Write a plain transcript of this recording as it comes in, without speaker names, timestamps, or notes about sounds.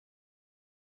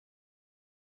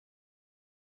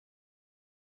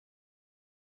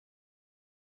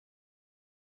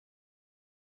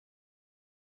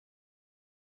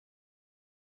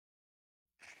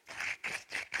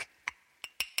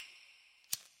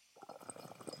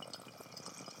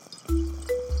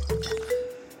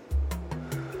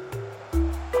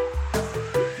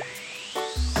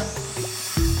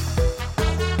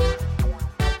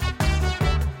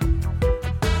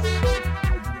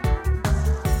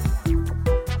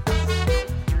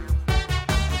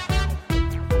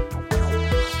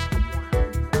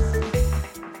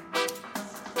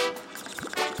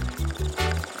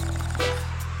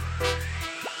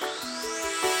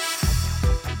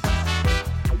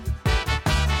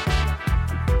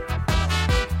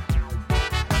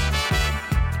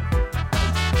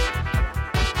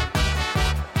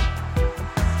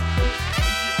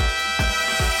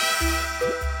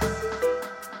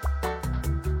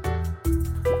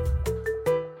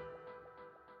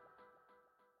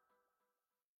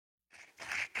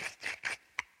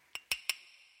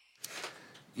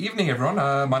Evening, everyone.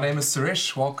 My name is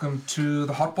Suresh. Welcome to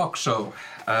the Hotbox Show.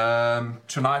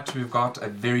 Tonight we've got a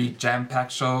very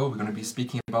jam-packed show. We're going to be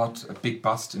speaking about a big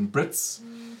bust in Brits.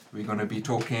 We're going to be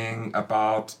talking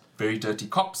about very dirty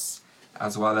cops,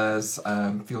 as well as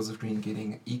Fields of Green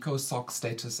getting eco-sock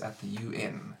status at the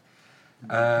UN.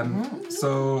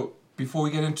 So before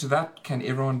we get into that, can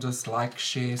everyone just like,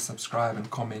 share, subscribe, and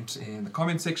comment in the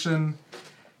comment section?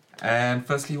 And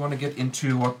firstly, you want to get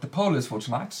into what the poll is for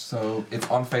tonight. So it's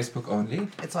on Facebook only.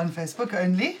 It's on Facebook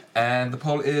only. And the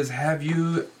poll is, have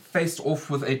you faced off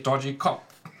with a dodgy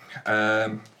cop?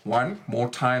 1, more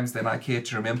times than I care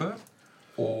to remember.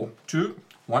 Or 2,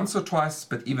 once or twice,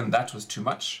 but even that was too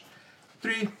much.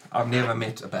 3, I've never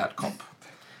met a bad cop.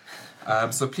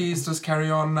 So please just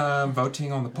carry on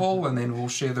voting on the poll, and then we'll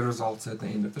share the results at the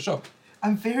end of the show.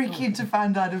 I'm very keen to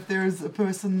find out if there is a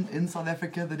person in South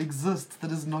Africa that exists that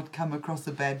has not come across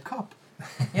a bad cop.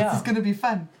 Yeah. This is going to be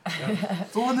fun. Yeah.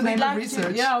 It's all in the name of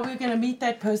research. We're going to meet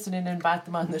that person and invite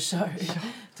them on the show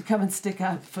to come and stick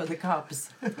up for the cops.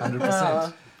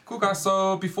 100%. Cool, guys.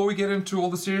 So before we get into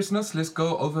all the seriousness, let's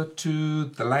go over to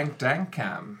the Lank Dank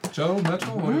cam. Joe,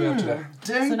 Myrtle, what do we have today?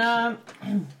 So now,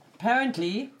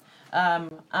 apparently,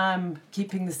 I'm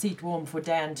keeping the seat warm for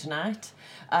Dan tonight.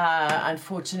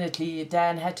 Unfortunately,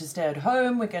 Dan had to stay at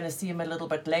home. We're going to see him a little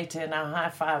bit later in our high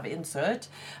five insert.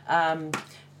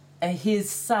 His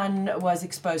son was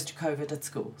exposed to COVID at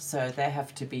school, so they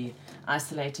have to be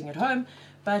isolating at home.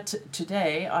 But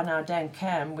today on our Dan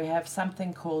Cam, we have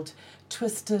something called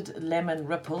Twisted Lemon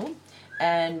Ripple.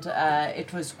 And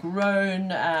it was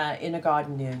grown in a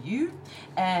garden near you.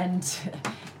 And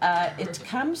it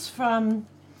comes from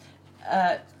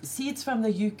seeds from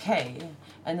the UK,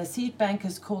 and the seed bank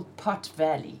is called Pot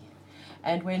Valley.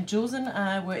 And when Jules and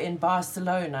I were in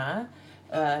Barcelona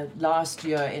last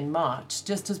year in March,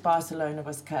 just as Barcelona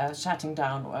was shutting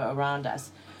down around us,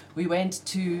 we went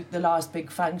to the last big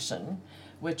function,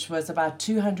 which was about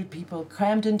 200 people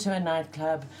crammed into a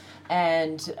nightclub,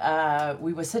 and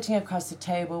we were sitting across the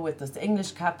table with this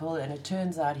English couple, and it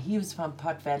turns out he was from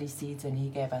Pot Valley Seeds, and he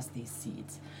gave us these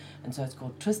seeds. And so it's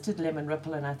called Twisted Lemon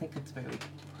Ripple, and I think it's very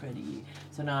pretty.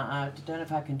 So now I don't know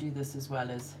if I can do this as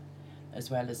well as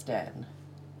Dan.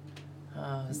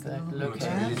 How is that looking?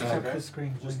 Tap the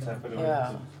screen. Just tap it.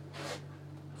 Yeah.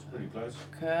 It's pretty close.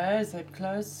 Okay, is that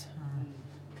close?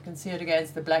 You can see it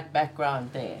against the black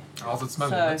background there. How's it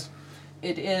smelling? So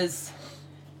it is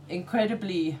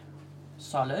incredibly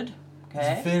solid.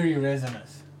 Okay. It's very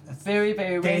resinous. It's very,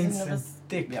 very dense resinous. and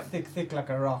thick, Yep. thick like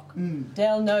a rock.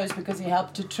 Dale knows because he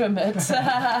helped to trim it.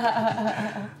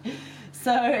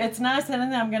 So it's nice, and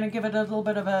then I'm going to give it a little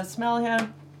bit of a smell here.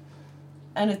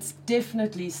 And it's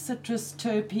definitely citrus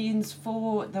terpenes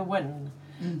for the win.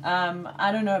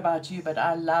 I don't know about you, but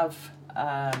I love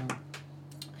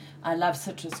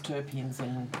citrus terpenes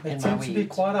in my weed. It seems to be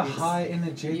quite a high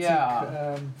energetic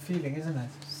feeling, isn't it?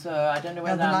 So I don't know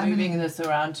whether I'm moving this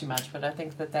around too much, but I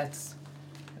think that's,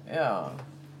 yeah.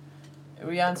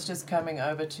 Rian's just coming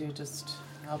over to just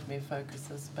help me focus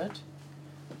this bit.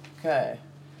 Okay.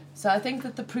 So I think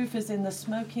that the proof is in the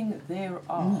smoking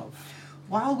thereof.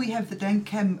 While we have the Dan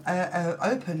Cam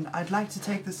open, I'd like to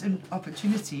take this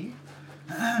opportunity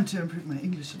to improve my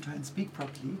English and try and speak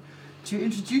properly, to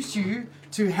introduce you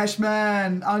to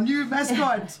Hashman, our new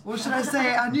mascot, or should I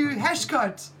say our new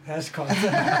hashcot.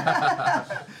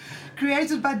 Hashcot.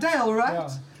 Created by Dale, right? Yeah.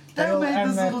 Dale made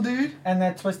this little dude. And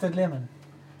that twisted lemon.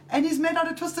 And he's made out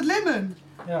of twisted lemon.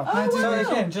 Yeah. Oh, So wow.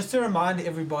 again, just to remind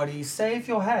everybody, save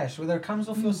your hash, whether it comes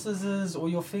off your scissors or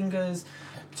your fingers.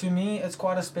 To me, it's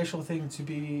quite a special thing to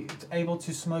be able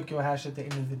to smoke your hash at the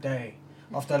end of the day.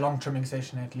 After a long trimming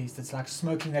session, at least. It's like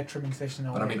smoking that trimming session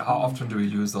away. But I mean, how often do we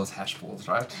lose those hash balls,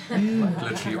 right? Like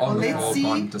literally on the let's floor, see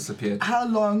gone, disappeared. how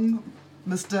long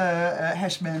Mr.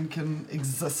 Hashman can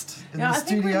exist in the I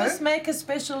studio. think we must make a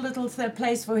special little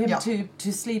place for him Yeah. to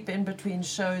sleep in between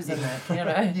shows and that, you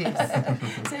know. Yes.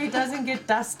 So he doesn't get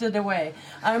dusted away.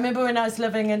 I remember when I was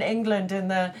living in England in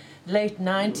the late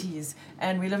 90s,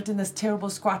 and we lived in this terrible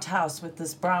squat house with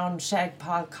this brown shag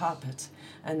pile carpet,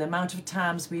 and the amount of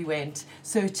times we went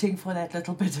searching for that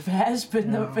little bit of hash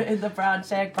in the brown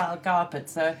shag pile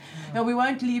carpet. So no, we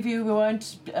won't leave you. We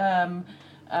won't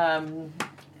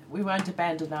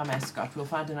abandon our mascot. We'll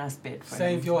find a nice bed for him.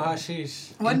 Save your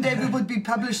hashish. One day we would be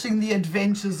publishing the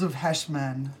adventures of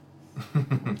Hashman.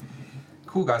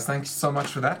 Cool, guys. Thanks so much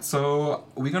for that. So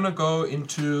we're going to go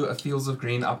into a Fields of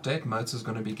Green update. Mertz is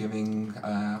going to be giving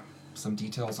some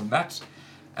details on that.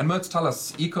 And Mertz, tell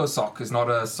us, Eco Sock is not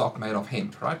a sock made of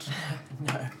hemp, right?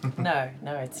 No,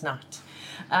 it's not.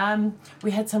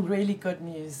 We had some really good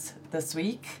news this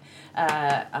week.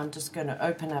 I'm just going to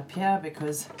open up here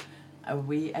because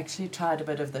we actually tried a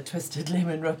bit of the Twisted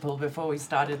Lemon Ripple before we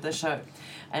started the show.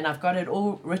 And I've got it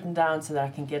all written down so that I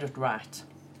can get it right.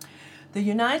 The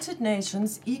United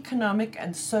Nations Economic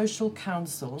and Social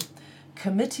Council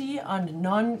Committee on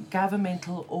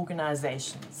Non-Governmental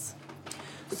Organizations.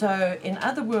 So, in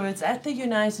other words, at the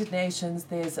United Nations,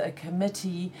 there's a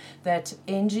committee that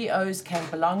NGOs can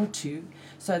belong to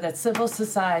so that civil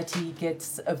society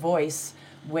gets a voice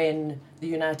when the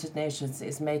United Nations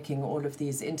is making all of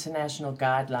these international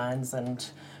guidelines and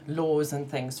laws and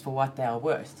things for what they are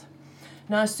worth.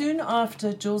 Now, soon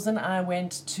after Jules and I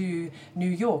went to New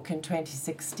York in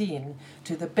 2016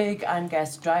 to the big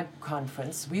ungassed drug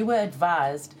conference, we were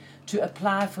advised to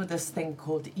apply for this thing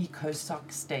called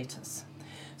EcoSoc status.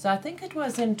 So I think it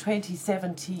was in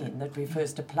 2017 that we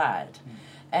first applied.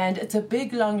 And it's a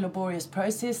big, long, laborious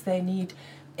process. They need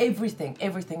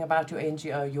everything about your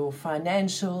NGO, your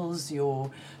financials,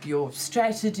 your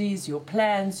strategies, your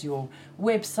plans, your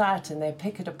website, and they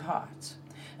pick it apart.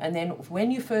 And then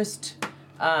when you first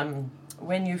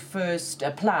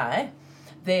apply,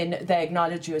 then they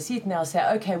acknowledge your seat and they'll say,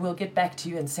 okay, we'll get back to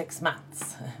you in 6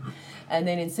 months. And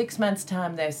then in 6 months'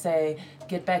 time, they say,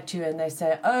 get back to you, and they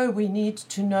say, oh, we need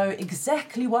to know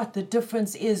exactly what the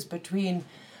difference is between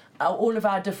all of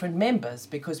our different members,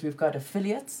 because we've got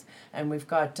affiliates and we've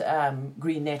got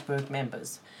Green Network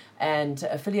members. And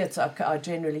affiliates are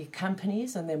generally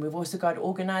companies, and then we've also got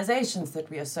organizations that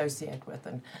we associate with,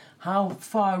 and how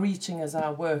far-reaching is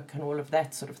our work and all of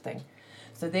that sort of thing.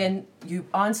 So then you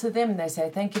answer them, and they say,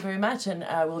 thank you very much, and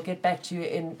we'll get back to you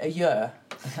in a year.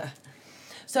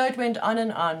 So it went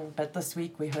on, but this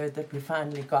week we heard that we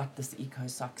finally got this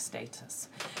EcoSoc status.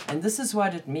 And this is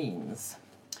what it means.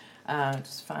 I'll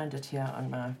just find it here on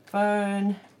my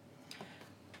phone.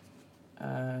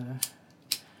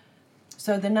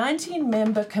 So the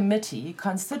 19-member committee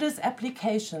considers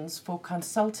applications for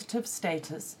consultative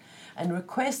status and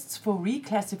requests for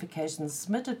reclassifications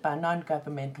submitted by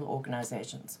non-governmental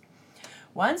organizations.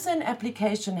 Once an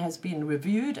application has been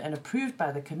reviewed and approved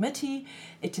by the committee,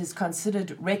 it is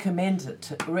considered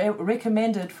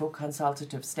recommended for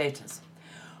consultative status.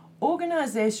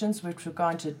 Organizations which are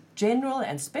granted general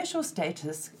and special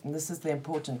status, and this is the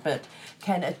important bit,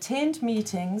 can attend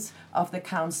meetings of the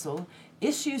council,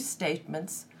 issue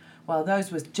statements, while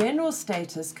those with general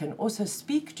status can also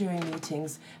speak during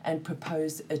meetings and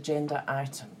propose agenda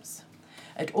items.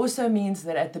 It also means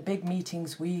that at the big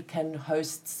meetings we can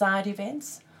host side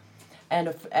events,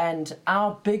 and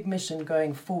our big mission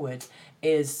going forward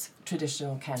is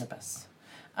traditional cannabis.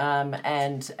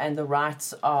 And the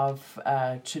rights of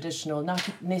traditional, not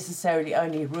necessarily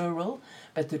only rural,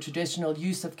 but the traditional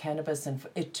use of cannabis and for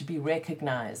it to be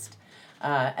recognized,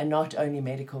 and not only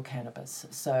medical cannabis,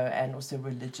 and also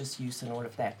religious use and all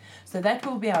of that. So that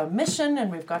will be our mission,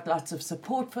 and we've got lots of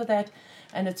support for that,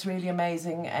 and it's really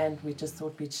amazing, and we just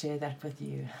thought we'd share that with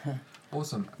you.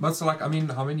 Awesome. But so,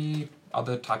 how many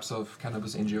other types of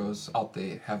cannabis NGOs out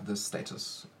there have this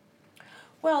status?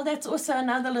 Well, that's also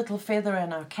another little feather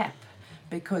in our cap,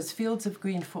 because Fields of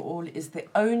Green for All is the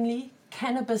only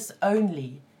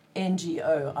cannabis-only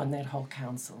NGO on that whole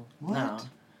council. What? Now.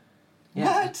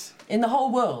 What? In the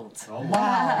whole world. Oh,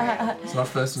 wow. It's not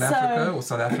first in Africa or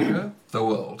South Africa, the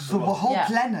world. The whole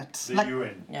planet. The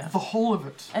UN. Yeah. The whole of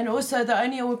it. And also the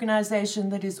only organization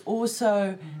that is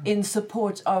also in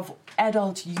support of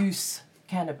adult use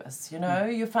cannabis. You know,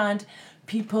 you find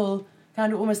people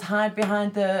kind of almost hide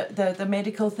behind the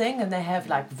medical thing, and they have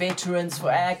like veterans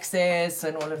for access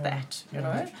and all of that, you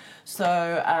know.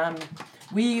 So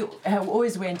we have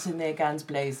always went in there guns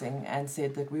blazing and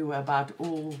said that we were about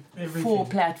all Everything. 4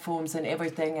 platforms and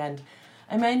everything, and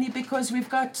mainly because we've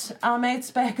got our mates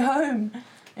back home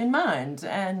in mind,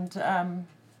 and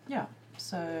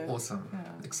so Awesome. yeah.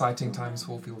 Exciting times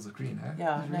for Fields of Green, eh?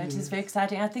 Yeah, no, it is very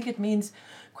exciting. I think it means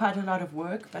quite a lot of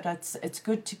work, but it's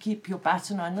good to keep your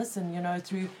button on this. And, you know,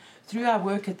 through our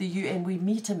work at the UN, we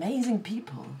meet amazing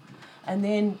people. And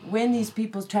then when these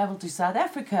people travel to South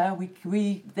Africa,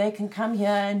 they can come here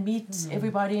and meet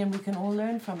everybody, and we can all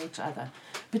learn from each other,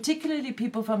 particularly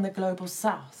people from the global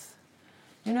south.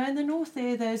 You know, in the north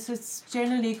it's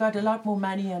generally got a lot more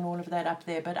money and all of that up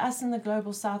there, but us in the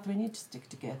global south, we need to stick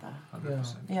together.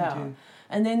 100%. Yeah.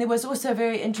 And then there was also a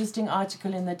very interesting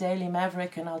article in the Daily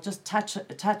Maverick, and I'll just touch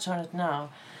on it now,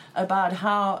 about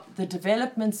how the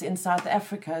developments in South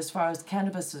Africa as far as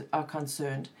cannabis are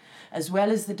concerned, as well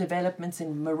as the developments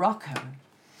in Morocco,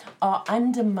 are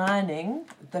undermining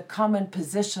the common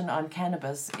position on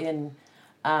cannabis in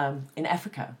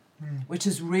Africa, which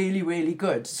is really, really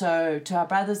good. So to our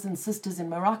brothers and sisters in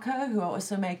Morocco who are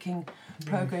also making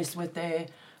progress with their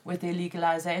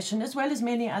legalization, as well as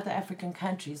many other African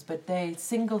countries, but they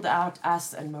singled out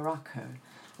us and Morocco,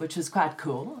 which was quite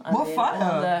cool. More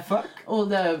fire! All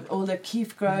the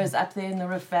kief growers up there in the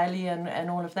Rift Valley and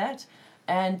all of that,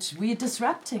 and we're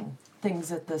disrupting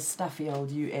things at the stuffy old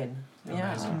UN.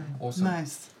 Yeah. Amazing. Awesome.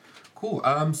 Nice. Cool.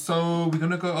 So we're going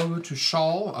to go over to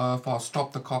Charles for our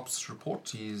Stop the Cops report.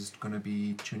 He's going to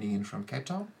be tuning in from Cape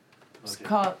Town. Okay.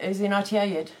 Carl, is he not here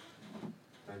yet?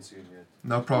 Don't see him yet.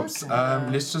 No probs.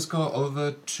 Okay. Let's just go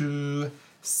over to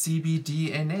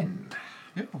CBDNN.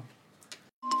 Yeah.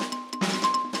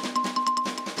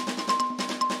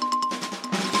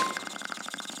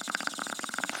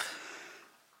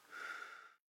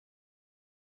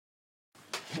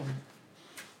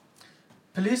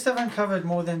 Police have uncovered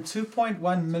more than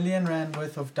 2.1 million rand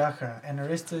worth of dacha and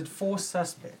arrested 4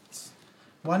 suspects.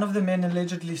 One of the men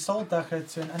allegedly sold dacha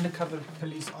to an undercover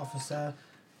police officer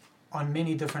on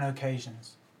many different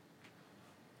occasions.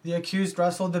 The accused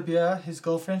Russell De Beer, his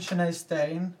girlfriend Shanae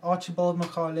Steyn, Archibald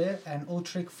Machale and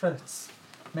Ulrich Fritz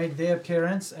made their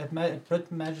appearance at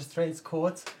Brit Magistrates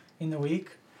Court in the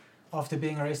week after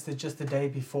being arrested just the day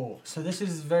before. So this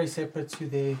is very separate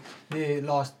to their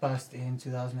last bust in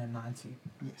 2019.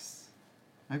 Yes.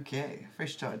 Okay,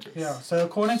 fresh charges. Yeah, so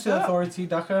according to the authority,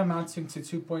 dacha amounting to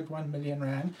 2.1 million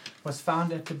rand was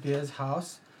found at De Beer's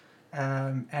house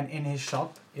and in his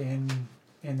shop in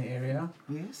the area,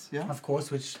 Yes, yeah. of course,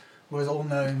 which was all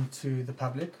known to the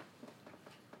public.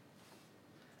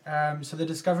 So the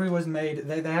discovery was made,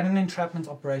 they had an entrapment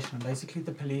operation. Basically,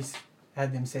 the police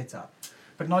had them set up.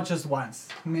 But not just once,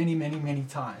 many, many, many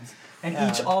times. And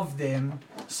each of them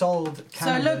sold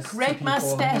cannabis look, rate to my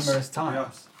people stash. numerous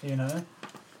times, you know?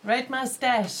 Rate my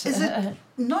stash. Is it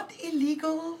not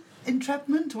illegal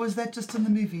entrapment, or is that just in the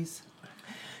movies?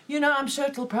 You know, I'm sure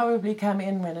it'll probably come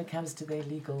in when it comes to their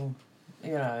legal,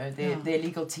 their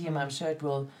legal team. I'm sure it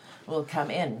will come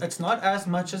in. It's not as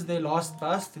much as their last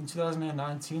bust. In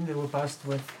 2019, they were bust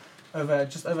with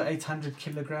just over 800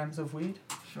 kilograms of weed.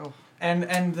 Sure.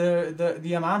 And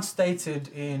the amount stated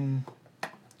in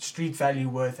street value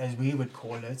worth, as we would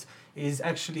call it, is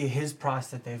actually his price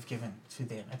that they've given to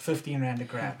them at 15 rand a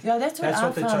gram. Yeah, that's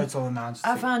what the total amounts to.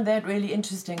 I found that really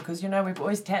interesting because, we've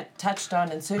always touched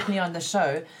on, and certainly on the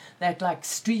show, that like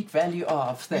street value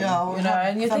of thing,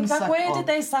 and you think like, where did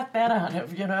they suck that out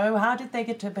of, how did they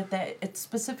get to it? But it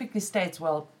specifically states,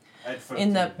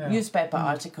 in the newspaper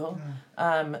article,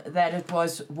 that it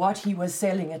was what he was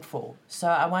selling it for. So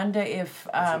I wonder if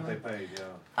That's what they paid, yeah.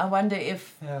 I wonder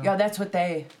if that's what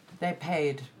they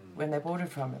paid when they bought it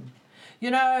from him.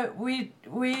 We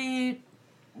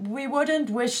wouldn't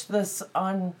wish this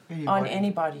on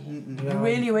anybody. We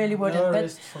really, really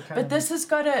wouldn't. But this has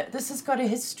got a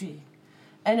history,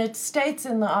 and it states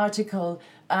in the article,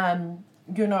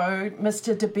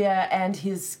 Mr. De Beer and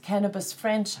his cannabis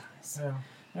franchise. Yeah.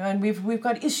 And we've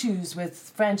got issues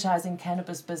with franchising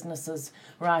cannabis businesses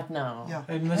right now. Yeah.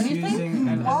 And misusing.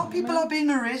 And while people are being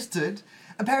arrested,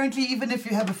 apparently even if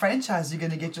you have a franchise, you're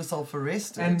going to get yourself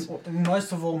arrested. And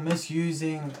most of all,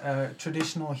 misusing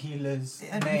traditional healers'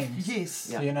 names. Yes.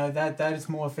 So, that is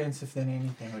more offensive than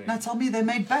anything. Really. Now tell me, they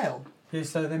made bail. Yeah,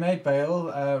 so they made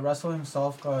bail. Russell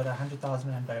himself got 100,000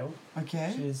 rand bail.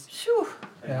 Okay. Which is, Phew.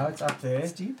 yeah, it's up there.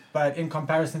 That's deep. But in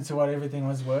comparison to what everything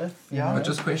was worth. Yeah. But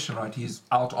just question, right? He's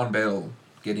out on bail,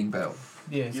 getting bail.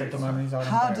 Yes, at the Yes. moment he's out on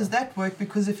How bail. does that work?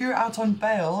 Because if you're out on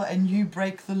bail and you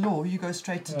break the law, you go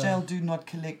straight to jail. Do not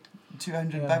collect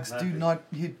 200 Yeah. bucks. Do Exactly. not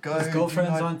hit go. His do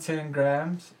girlfriend's not- on 10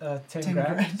 grams. 10 10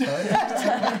 grams, sorry.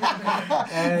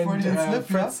 Freudian And slip,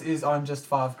 Fritz is on just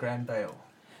 5 grand bail.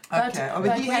 Okay, But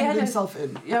but he we handed had a- himself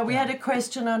in. Yeah, we had a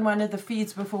question on one of the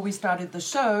feeds before we started the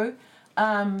show.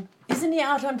 Isn't he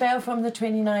out on bail from the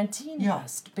 2019 Yeah.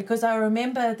 bust? Because I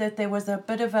remember that there was a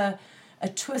bit of a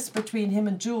twist between him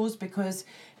and Jules, because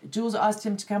Jules asked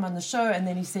him to come on the show and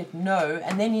then he said no,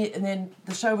 and then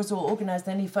the show was all organised.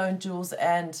 Then he phoned Jules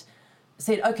and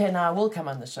said, okay, now I will come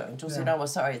on the show. And Jules said, oh, well,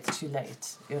 sorry, it's too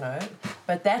late,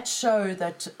 But that show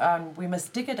that, we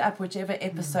must dig it up, whichever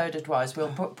episode it was. We'll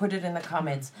put it in the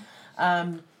comments.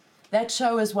 That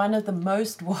show is one of the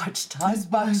most watched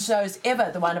Icebox shows ever,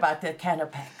 the one about the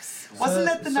Canapax. Wasn't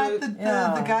that the night that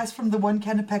Yeah. the guys from the one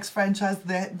Canapax franchise,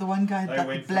 the one guy, They that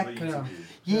went black, for the interview.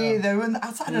 yeah, they were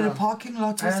outside at a Yeah. parking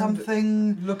lot or And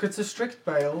something. Look, it's a strict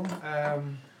bail.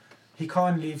 He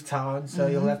can't leave town, so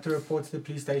he'll have to report to the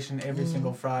police station every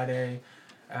single Friday.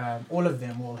 all of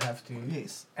them will have to.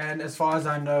 Yes. And as far as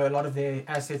I know, a lot of their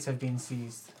assets have been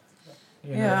seized.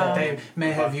 You know, Yeah. that they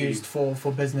may have Lucky. used for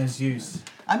business use.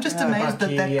 I'm just Yeah, amazed that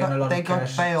Bucky and a lot they of got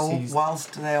cash bail seized.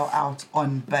 whilst they are out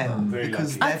on bail Very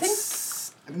because lucky. I think-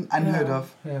 that's unheard Yeah.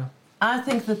 of. Yeah. I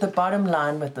think that the bottom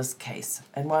line with this case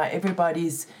and why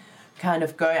everybody's kind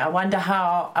of going, I wonder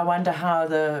how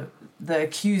the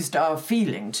accused are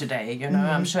feeling today. You know,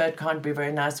 I'm sure it can't be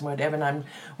very nice and whatever. And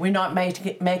we're not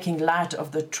making light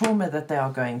of the trauma that they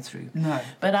are going through. No.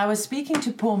 But I was speaking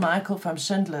to Paul Michael from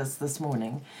Schindler's this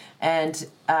morning, and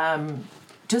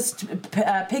just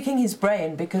picking his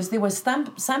brain because there was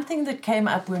something that came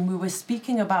up when we were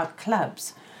speaking about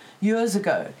clubs years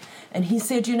ago. And he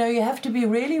said, you know, you have to be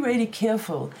really, really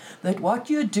careful that what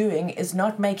you're doing is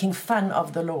not making fun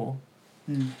of the law.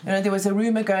 You know, there was a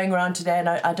rumor going around today, and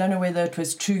I don't know whether it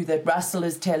was true, that Russell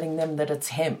is telling them that it's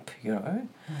hemp, you know.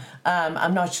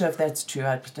 I'm not sure if that's true.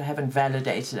 I haven't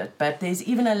validated it. But there's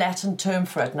even a Latin term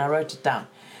for it, and I wrote it down.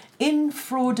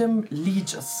 Infraudum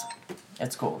legis,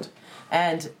 it's called.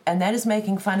 And that is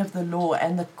making fun of the law,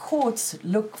 and the courts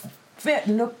look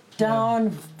down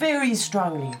very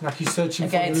strongly. Like you're searching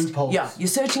Against, for loopholes. yeah, you're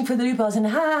searching for the loopholes, and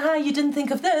you didn't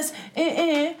think of this,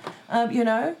 you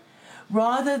know,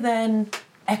 rather than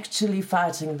actually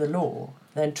fighting the law,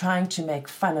 than trying to make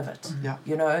fun of it. Yeah.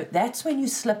 You know, that's when you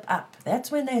slip up.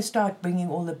 That's when they start bringing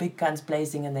all the big guns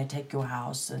blazing, and they take your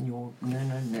house and your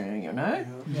you know.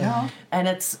 Yeah. And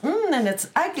it's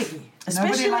ugly,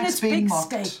 especially when likes it's being big mocked.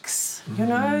 stakes. You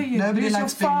know, you Nobody lose your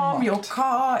likes being farm, your mocked.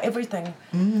 car, everything.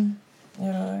 You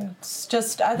know, it's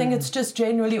just, I think it's just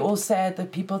generally all sad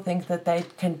that people think that they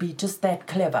can be just that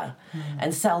clever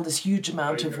and sell this huge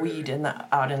amount of weed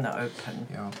out in the open.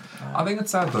 Yeah. I think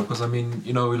it's sad though, because I mean,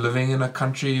 you know, we're living in a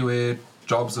country where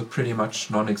jobs are pretty much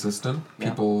non-existent. Yeah.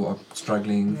 People are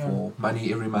struggling Yeah. for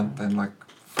money every month and like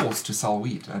forced to sell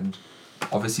weed. And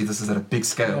obviously this is at a big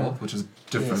scale, Yeah. which is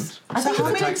different. Yes. I So think how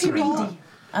it's a many bit people- greedy.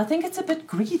 I think it's a bit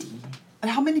greedy. And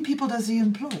how many people does he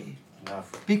employ?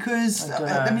 Enough. Because I don't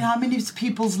I know. mean, how many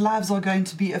people's lives are going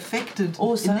to be affected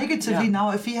Also, negatively yeah. now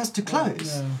if he has to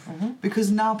close? Yeah. Because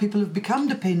now people have become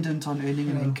dependent on earning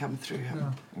an Yeah. income through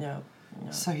him. Yeah. Yeah.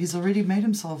 So he's already made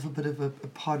himself a bit of a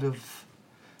part of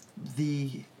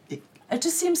the It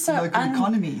just seems so local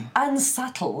economy.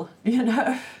 unsubtle, you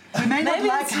know. We may not Maybe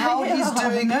like it's how real. he's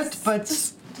doing it,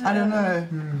 but I don't know.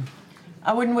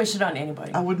 I wouldn't wish it on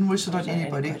anybody. I wouldn't wish it on Wish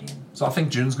anybody. So I think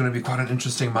June's going to be quite an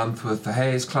interesting month with the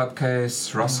Hayes Club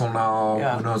case, Russell now,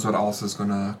 Yeah. who knows what else is going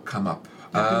to come up.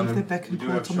 I believe they're back in we do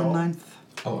court have on the Shaw. 9th.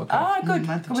 Oh, okay. Ah, good.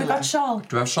 Month of We July. got Charles.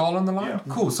 Do we have Charles on the line? Yeah.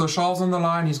 Cool. So Charles on the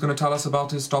line. He's going to tell us about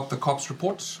his Stop the Cops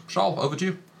report. Charles, over to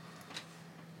you.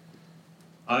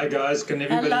 Hi guys, can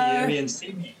everybody Hello. hear me and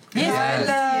see me? Yes.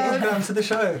 Welcome to the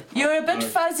show. You're a bit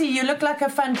fuzzy. You look like a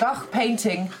Van Gogh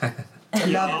painting.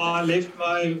 Yeah, I left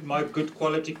my good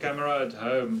quality camera at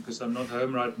home because I'm not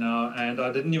home right now, and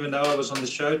I didn't even know I was on the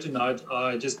show tonight.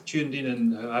 I just tuned in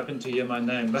and happened to hear my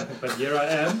name, but here I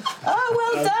am.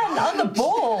 Oh, well done. On the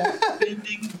ball.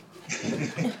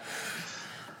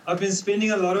 I've been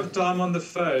spending a lot of time on the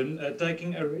phone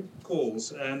taking arrest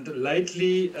calls, and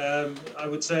lately, I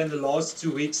would say in the last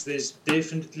 2 weeks, there's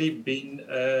definitely been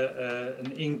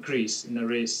an increase in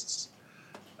arrests.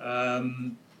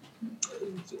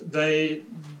 They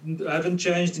haven't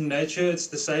changed in nature. It's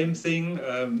the same thing.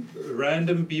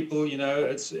 Random people, you know,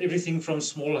 it's everything from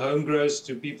small home grows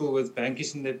to people with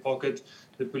bankies in their pocket.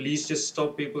 The police just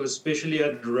stop people, especially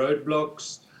at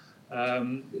roadblocks.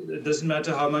 It doesn't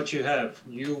matter how much you have,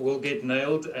 you will get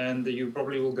nailed, and you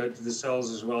probably will go to the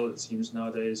cells as well, it seems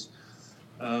nowadays.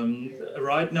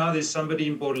 Right now there's somebody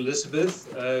in Port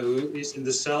Elizabeth who is in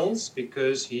the cells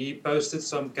because he posted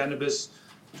some cannabis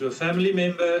to a family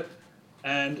member,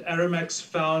 and Aramax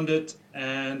found it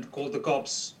and called the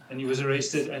cops, and he was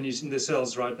arrested and he's in the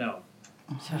cells right now.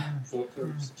 For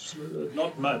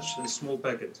not much, a small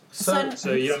packet.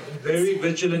 So yeah, very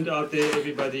vigilant out there,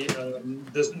 everybody.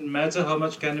 Doesn't matter how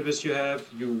much cannabis you have,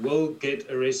 you will get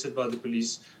arrested by the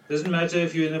police. Doesn't matter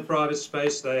if you're in a private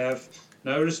space, they have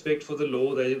no respect for the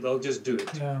law, they'll just do it.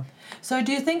 Yeah. So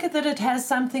do you think that it has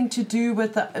something to do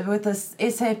with the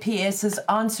SAPS's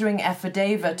answering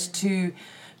affidavit to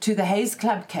the Hayes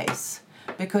Club case?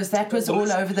 Because that was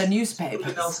all over the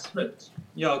newspapers. Colonel Smith.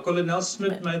 Yeah, Colonel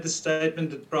Smith made the statement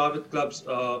that private clubs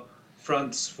are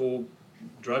fronts for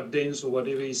drug dens or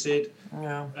whatever he said.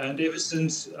 Yeah. And ever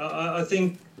since, I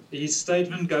think his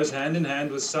statement goes hand in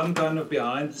hand with some kind of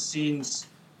behind-the-scenes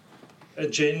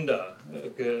agenda.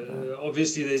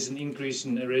 Obviously, there's an increase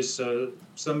in arrests, so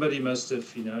somebody must have,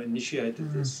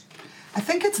 initiated this. I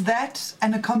think it's that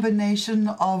and a combination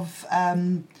of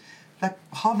like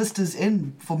harvest is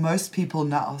in for most people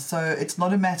now. So it's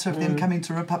not a matter of them coming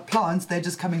to rip up plants, they're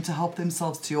just coming to help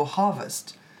themselves to your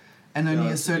harvest. And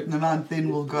only a certain amount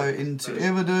then will go into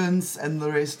evidence, and the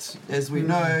rest, as we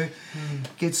know,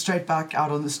 get straight back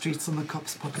out on the streets and the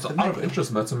cops pocket So the out of money.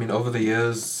 interest, Mats, I mean, over the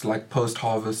years, like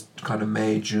post-harvest, kind of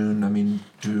May, June, I mean,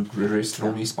 do arrests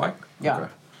normally spike? Yeah. Okay.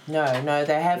 No,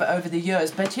 they have over the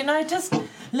years. But just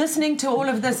listening to all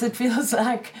of this, it feels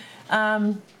like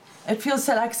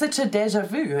such a deja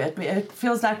vu. It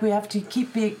feels like we have to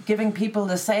keep giving people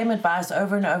the same advice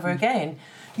over and over again.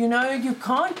 You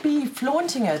can't be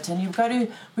flaunting it, and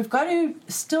we've got to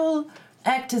still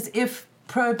act as if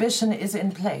prohibition is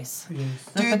in place. Yes.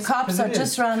 That the cops are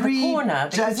just around the corner.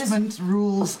 Pre-judgment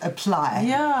rules apply.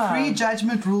 Yeah.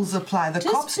 Pre-judgment rules apply. The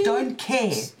Just cops be- don't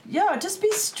care. Yeah, just be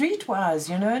streetwise,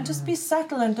 and just be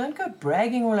subtle, and don't go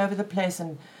bragging all over the place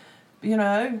and,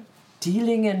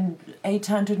 dealing in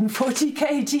 840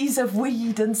 kgs of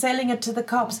weed and selling it to the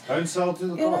cops. Don't sell to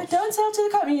the cops. Don't sell to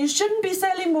the cops. You shouldn't be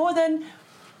selling more than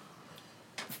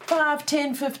 5,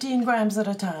 10, 15 grams at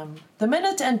a time. The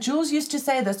minute, and Jules used to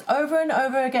say this over and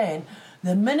over again,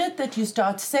 the minute that you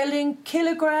start selling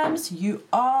kilograms, you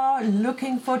are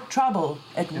looking for trouble.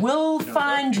 It will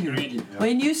find you.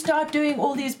 When you start doing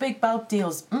all these big bulk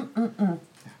deals,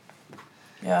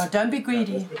 Yeah, don't be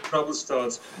greedy. That's where trouble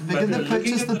starts. The bigger the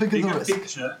purchase, the bigger the risk.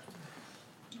 Picture,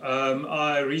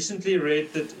 I recently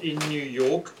read that in New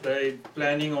York they're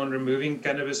planning on removing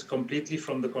cannabis completely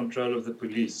from the control of the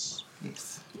police.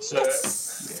 Yes. So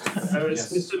it's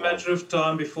just a matter of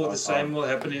time before the same will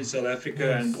happen in South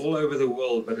Africa and all over the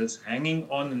world, but it's hanging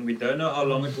on and we don't know how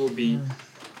long it will be.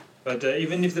 But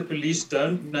even if the police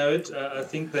don't know it, I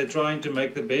think they're trying to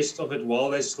make the best of it while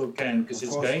they still can, because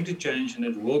it's going to change and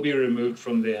it will be removed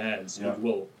from their hands. Yeah. It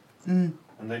will. And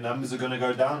their numbers are going to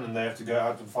go down and they have to go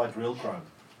out and fight real crime.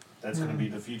 That's going to be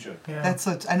the future. Yeah. That's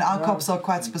it. And our cops are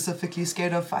quite specifically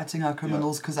scared of fighting our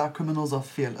criminals because our criminals are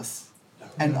fearless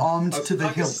and armed to the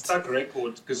like a hilt. stuck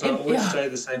record, because I always say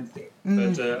the same thing.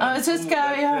 But, I was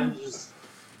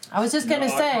just going to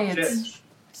say, it's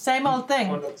same old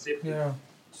thing. Yeah.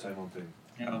 Same old thing.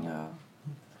 Yeah.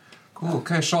 Cool.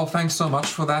 Okay, Charles, thanks so much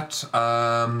for that.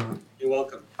 You're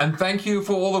welcome. And thank you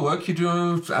for all the work you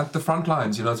do at the front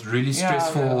lines. It's really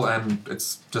stressful and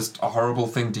it's just a horrible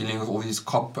thing dealing with all these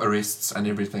cop arrests and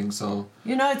everything. So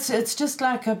It's just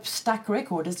like a stuck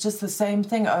record. It's just the same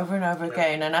thing over and over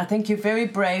again. And I think you're very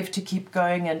brave to keep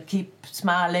going and keep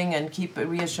smiling and keep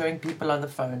reassuring people on the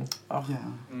phone. Oh.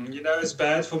 Yeah. It's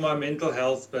bad for my mental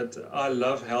health, but I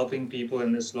love helping people,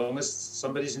 and as long as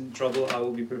somebody's in trouble, I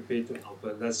will be prepared to help.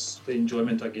 But that's the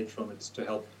enjoyment I get from it, is to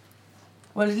help.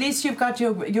 Well, at least you've got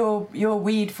your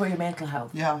weed for your mental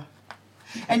health. Yeah.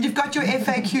 And you've got your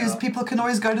FAQs. People can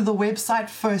always go to the website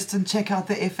first and check out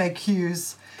the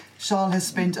FAQs. Charles has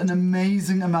spent an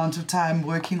amazing amount of time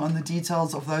working on the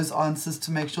details of those answers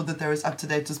to make sure that they're as up to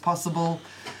date as possible.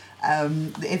 The FAQs,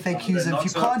 They're if you not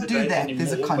so can't do up-to-date that,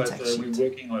 there's a anymore, contact but, sheet. we're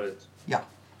working on it.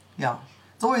 Yeah.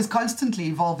 It's always constantly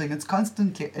evolving. It's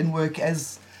constantly in work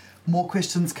as more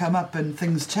questions come up and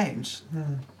things change.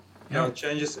 Yeah, it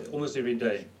changes almost every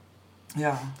day.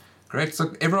 Yeah. great.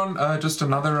 So everyone, just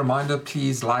another reminder,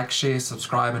 please like, share,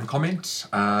 subscribe and comment.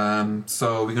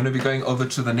 So we're going to be going over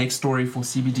to the next story for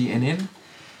CBDNN.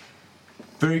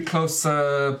 Very close,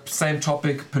 same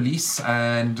topic, police,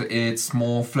 and it's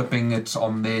more flipping it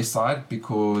on their side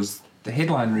because the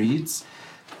headline reads,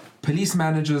 Police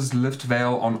managers lift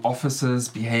veil on officers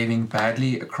behaving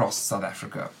badly across South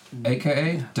Africa,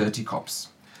 aka dirty cops.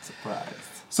 Surprise.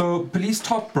 So, police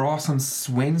top brass on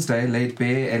Wednesday laid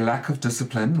bare a lack of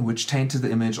discipline which tainted the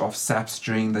image of SAPS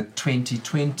during the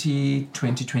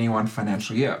 2020-2021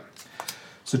 financial year.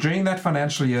 So, during that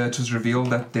financial year, it was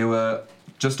revealed that there were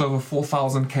just over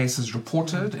 4,000 cases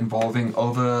reported involving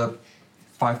over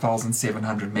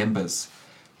 5,700 members.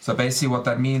 So, basically, what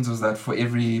that means was that for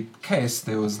every case,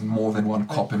 there was more than one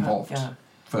cop involved. Yeah.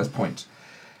 First point.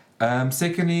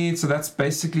 Secondly, so that's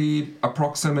basically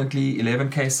approximately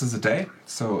 11 cases a day.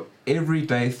 So every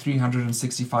day,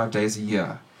 365 days a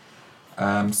year.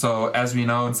 So as we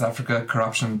know in South Africa,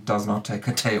 corruption does not take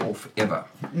a day off ever.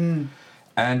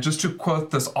 And just to quote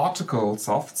this article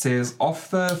itself, it says, of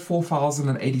the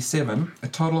 4,087, a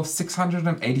total of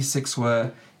 686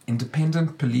 were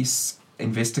independent police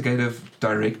investigative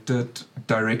directorate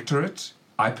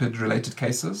IPID-related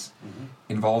cases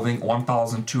involving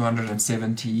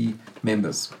 1,270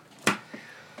 members.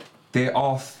 There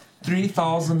are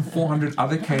 3,400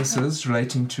 other cases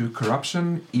relating to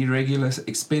corruption, irregular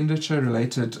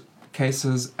expenditure-related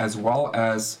cases, as well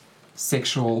as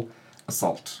sexual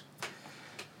assault.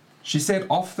 She said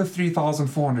of the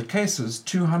 3,400 cases,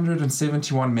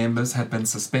 271 members had been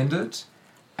suspended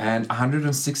and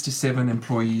 167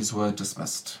 employees were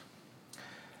dismissed.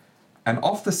 And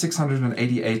of the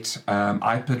 688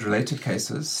 IPID-related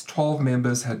cases, 12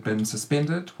 members had been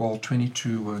suspended while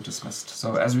 22 were dismissed.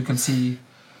 So as we can see,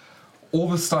 all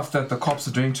the stuff that the cops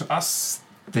are doing to us,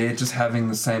 they're just having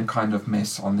the same kind of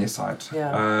mess on their side.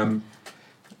 Yeah.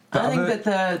 I think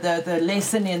that the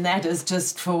lesson in that is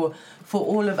just for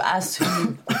all of us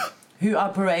who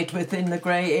operate within the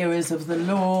grey areas of the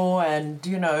law and,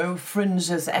 you know, fringe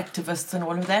as activists and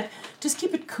all of that, just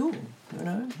keep it cool, you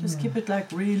know? Just keep it,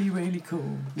 like, really, really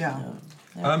cool. Yeah. You know?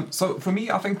 Yeah. So for me,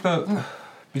 I think that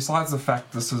besides the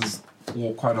fact this is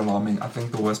all quite alarming, I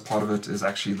think the worst part of it is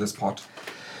actually this part.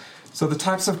 So the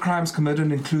types of crimes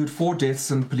committed include 4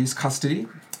 deaths in police custody,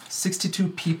 62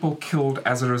 people killed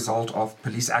as a result of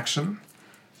police action,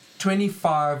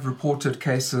 25 reported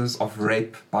cases of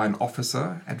rape by an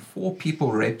officer, and 4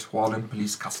 people raped while in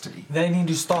police custody. They need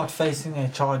to start facing their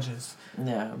charges.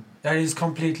 Yeah. That is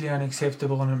completely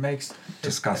unacceptable, and it makes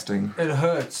Disgusting. It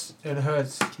hurts. It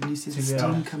hurts. Can you see the Yeah.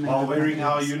 steam coming While out of wearing my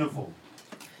our ears? uniform.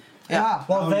 Yeah.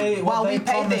 Well, they we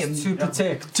pay promised them to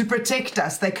protect. to protect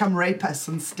us, they come rape us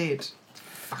instead.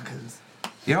 Fuckers.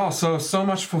 Yeah, so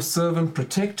much for serve and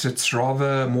protect. It's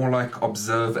rather more like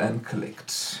observe and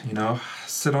collect. You know,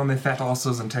 sit on their fat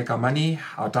asses and take our money,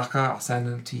 our daka, our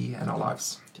sanity, and our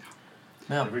lives.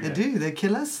 Yeah. Every They day. do. They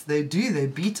kill us. They do. They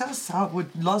beat us.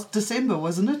 Last December,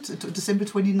 wasn't it? December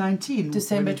 2019.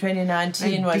 December when-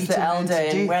 2019 they was beat the a man elder to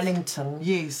in death. Wellington.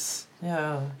 Yes.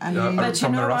 Yeah. And, Yeah, But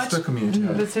from you the know Rasta what? community.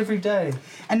 That's every day.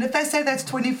 and if they say that's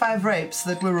 25 rapes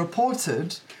that were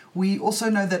reported, we also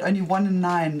know that only 1 in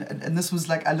 9, and this was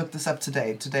like, I looked this up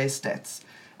today, today's stats,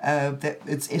 that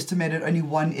it's estimated only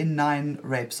 1 in 9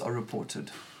 rapes are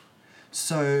reported.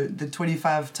 So the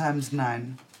 25 times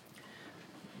 9.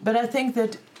 But I think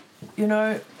that, you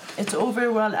know, it's all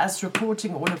very well us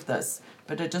reporting all of this,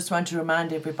 but I just want to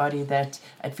remind everybody that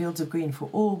at Fields of Green for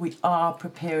All, we are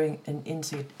preparing an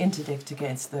interdict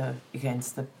against the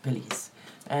police.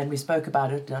 And we spoke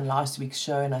about it on last week's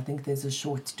show, and I think there's a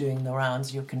short doing the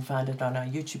rounds. You can find it on our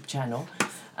YouTube channel.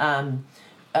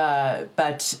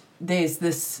 But there's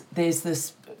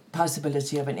this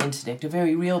possibility of an interdict, a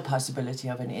very real possibility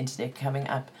of an interdict coming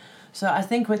up. So I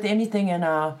think with anything in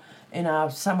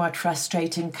our somewhat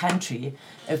frustrating country,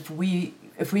 if we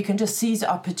can just seize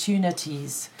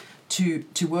opportunities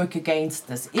to work against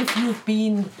this. If you've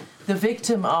been the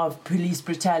victim of police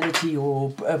brutality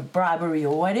or bribery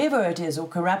or whatever it is, or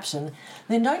corruption,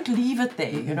 then don't leave it there,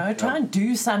 you know. Try and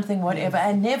do something, whatever,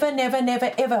 and never,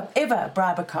 ever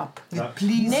bribe a cop.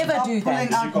 Please Never stop do that.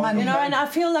 pulling out money. You know, and I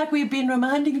feel like we've been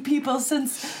reminding people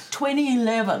since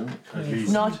 2011 At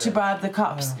least. not to bribe the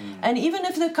cops. And even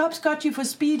if the cops got you for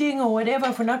speeding or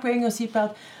whatever, for not wearing your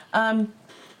seatbelt,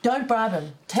 don't bribe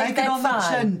them. Take Take it that on the fine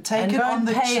chin. Take and it go on and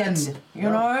the pay chin. it. You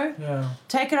know, Yeah.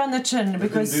 take it on the chin do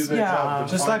because their job,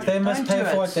 Just like they must don't pay do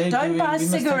for what it. they Don't do. buy we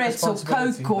must take cigarettes or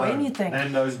responsibility. Coke or No. anything.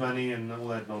 Nando's money and all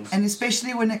that nonsense. And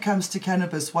especially when it comes to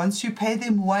cannabis, once you pay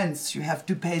them once, you have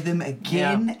to pay them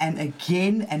again and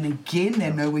again and again.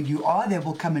 They know where you are. They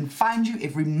will come and find you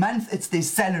every month. It's their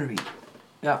salary.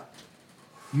 Yeah.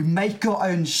 You make your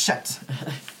own shit.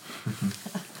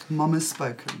 Mama's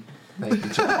spoken. Thank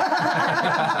you, John.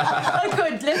 Oh,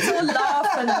 good. Let's all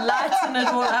laugh and lighten it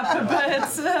all up a bit.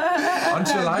 On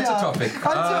to a lighter topic.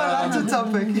 On to a lighter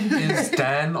topic. Is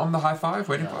Dan on the high five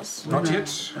waiting for us? Not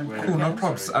yet. Cool, no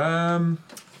props.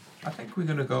 I think we're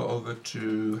gonna go over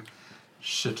to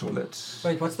shit or lit.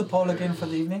 Wait, what's the poll again for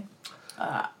the evening?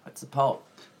 What's the poll?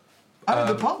 Oh,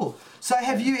 the poll. So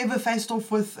have you ever faced off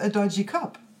with a dodgy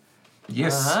cop?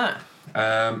 Yes. Uh-huh.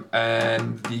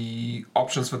 And the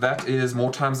options for that is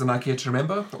more times than I care to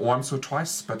remember, once or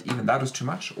twice, but even that is too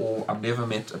much, or I've never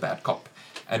met a bad cop.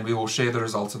 And we will share the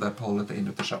results of that poll at the end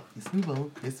of the show. Yes, we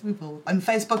will. Yes, we will. On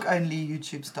Facebook only,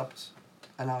 YouTube stopped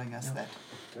allowing us that.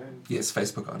 Okay. Yes,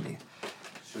 Facebook only.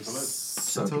 Shit or lit.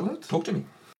 So, Shit or lit? talk to me.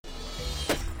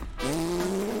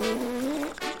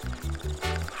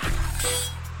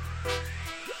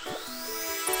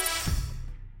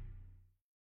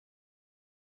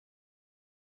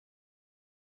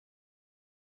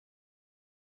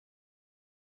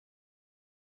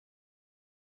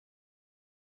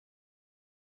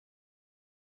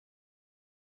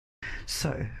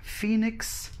 So,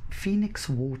 Phoenix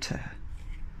Water.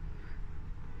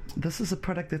 This is a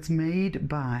product that's made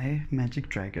by Magic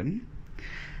Dragon.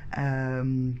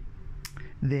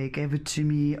 They gave it to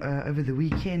me over the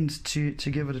weekend to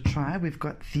give it a try. We've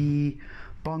got the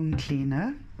bong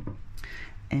cleaner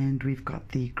and we've got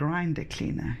the grinder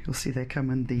cleaner. You'll see they come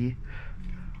in the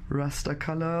Rasta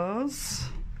colors.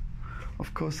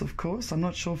 Of course. I'm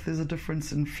not sure if there's a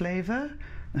difference in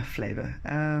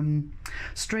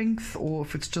strength, or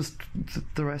if it's just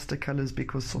the Rasta colors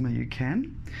because some of you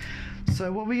can.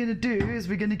 So what we're going to do is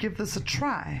we're going to give this a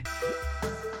try.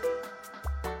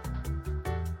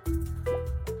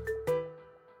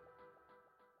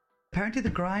 Apparently the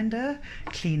grinder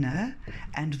cleaner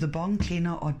and the bong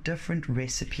cleaner are different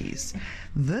recipes.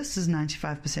 This is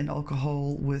 95%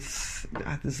 alcohol with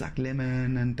there's like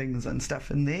lemon and things and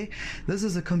stuff in there. This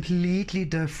is a completely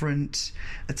different,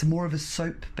 it's more of a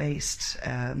soap based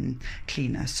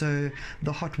cleaner. So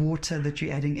the hot water that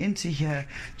you're adding into here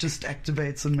just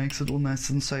activates and makes it all nice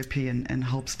and soapy and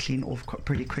helps clean off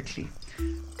pretty quickly.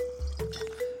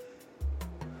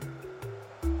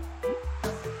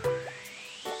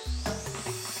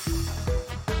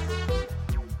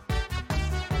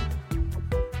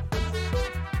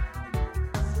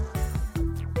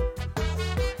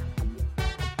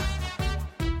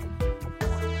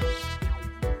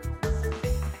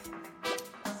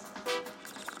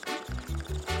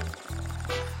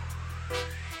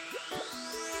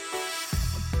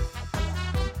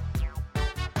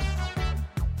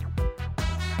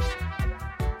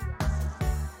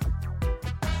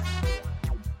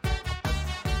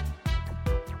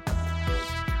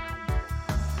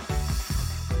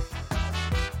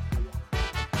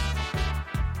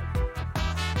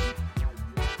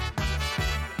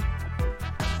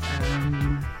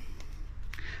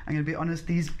 I'm going to be honest,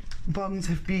 these bongs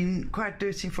have been quite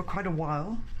dirty for quite a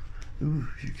while. Ooh,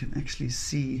 you can actually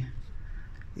see.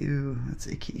 Ew, that's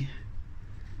icky.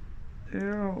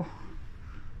 Ew.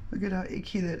 Look at how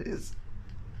icky that is.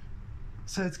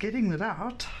 So it's getting that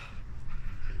out.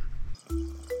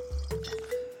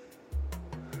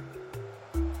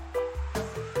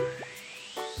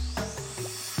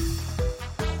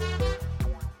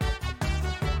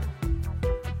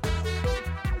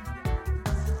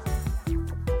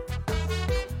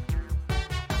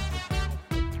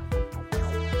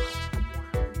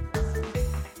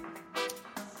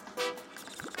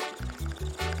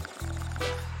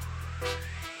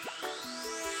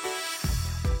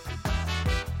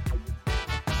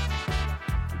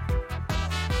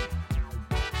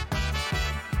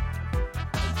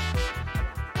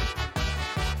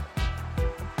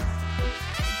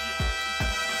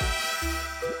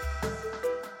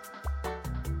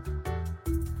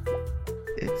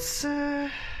 It's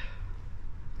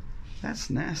that's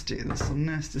nasty. There's some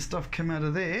nasty stuff come out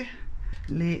of there.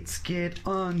 Let's get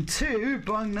on to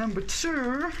bong number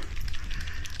 2.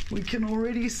 We can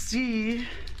already see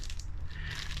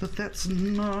that that's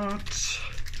not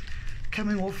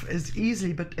coming off as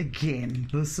easily, but again,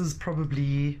 this is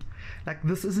probably like,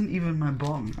 this isn't even my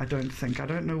bong. I don't think. I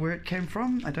don't know where it came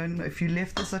from. I don't know if you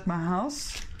left this at my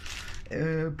house.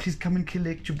 Please come and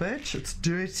collect your bitch. It's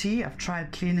dirty. I've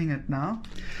tried cleaning it now.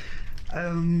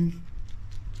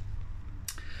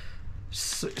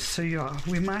 So yeah,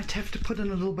 we might have to put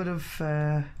in a little bit of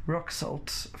rock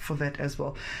salt for that as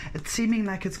well. It's seeming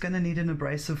like it's going to need an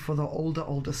abrasive for the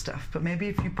older stuff, but maybe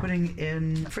if you're putting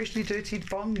in freshly dirtied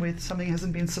bong where something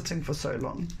hasn't been sitting for so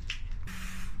long.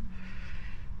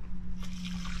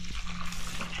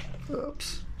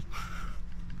 Oops.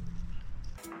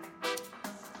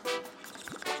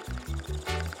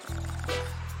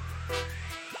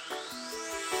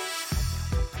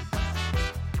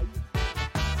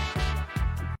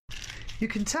 You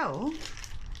can tell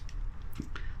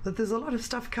that there's a lot of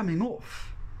stuff coming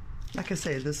off. Like I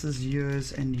say, this is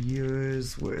years and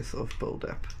years worth of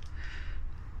build-up.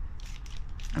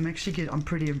 I'm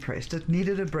pretty impressed. It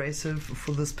needed abrasive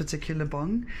for this particular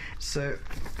bong, so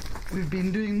we've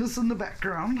been doing this in the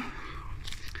background.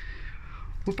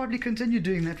 We'll probably continue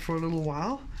doing that for a little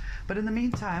while, but in the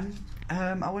meantime,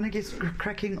 I want to get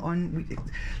cracking on.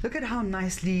 Look at how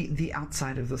nicely the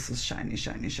outside of this is shiny.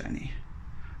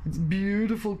 It's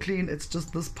beautiful, clean. It's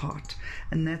just this part,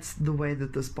 and that's the way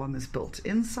that this bong is built.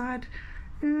 Inside,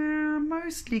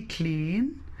 mostly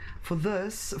clean. For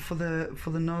this, for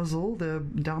the nozzle, the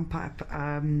downpipe,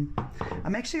 I'm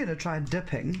actually going to try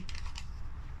dipping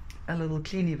a little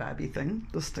cleany vibey thing,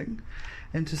 this thing,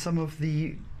 into some of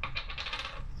the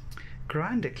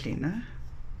grinder cleaner.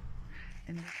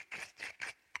 And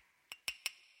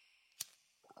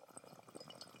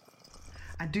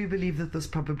I do believe that this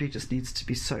probably just needs to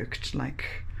be soaked, like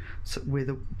so where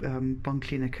the bong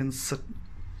cleaner can sit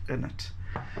in it.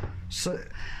 So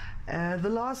the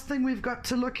last thing we've got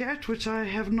to look at, which I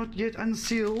have not yet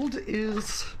unsealed,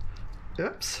 is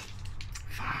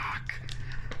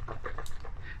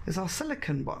is our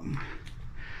silicone bong.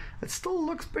 It still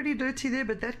looks pretty dirty there,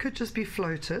 but that could just be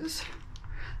floaters.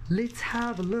 Let's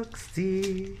have a look,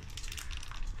 see.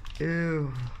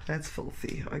 Ew, that's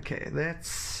filthy. Okay,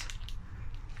 that's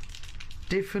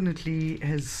definitely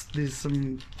there's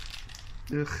some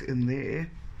ugh in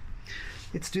there.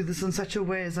 Let's do this in such a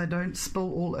way as I don't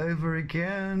spill all over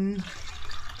again.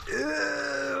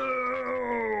 Ew.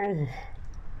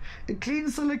 It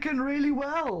cleans silicone really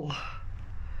well.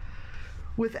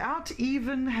 Without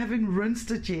even having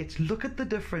rinsed it yet, look at the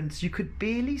difference. You could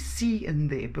barely see in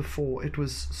there before it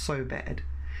was so bad.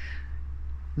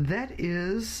 That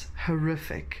is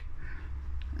horrific.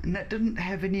 And that didn't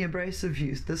have any abrasive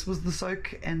use. This was the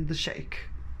soak and the shake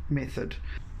method.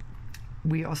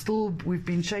 We've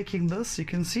been shaking this. You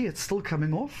can see it's still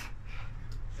coming off.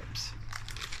 Oops.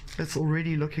 It's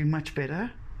already looking much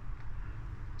better.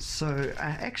 So I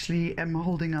actually am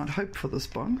holding out hope for this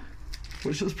bong,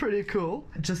 which is pretty cool.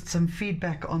 Just some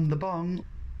feedback on the bong.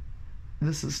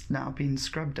 This has now been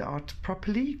scrubbed out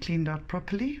properly, cleaned out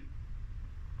properly,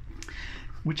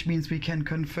 which means we can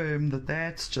confirm that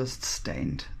that's just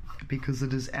stained because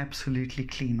it is absolutely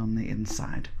clean on the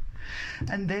inside.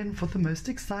 And then for the most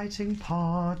exciting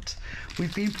part,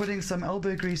 we've been putting some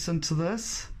elbow grease into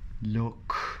this.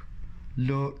 Look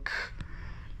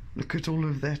at all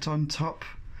of that on top.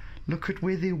 Look at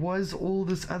where there was all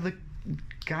this other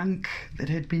gunk that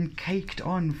had been caked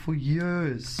on for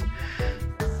years.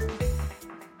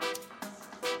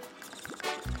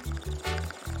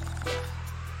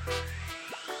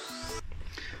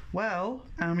 Well,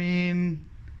 I mean,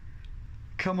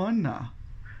 come on now.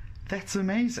 That's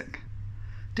amazing.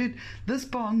 Dude, this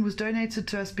bong was donated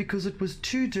to us because it was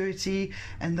too dirty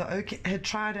and the oak had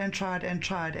tried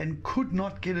and could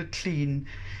not get it clean.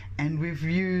 And we've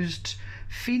used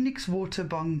Phoenix water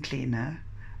bong cleaner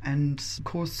and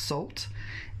coarse salt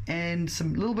and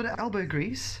some little bit of elbow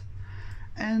grease.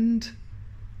 And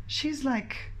she's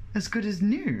like as good as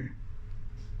new.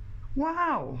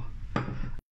 Wow.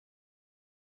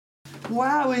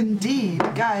 Wow, indeed.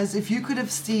 Guys, if you could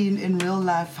have seen in real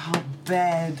life how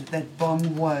bad that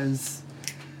bong was.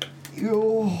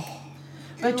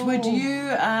 But do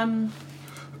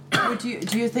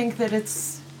you think that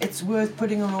it's worth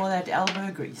putting on all that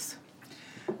elbow grease?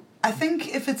 I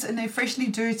think if it's in a freshly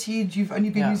dirtied, you've only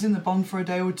been using the bong for a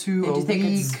day or two or a week. Do you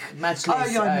think it's much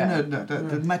less? Oh, yeah, no,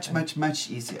 much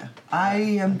easier.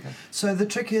 So the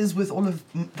trick is with all of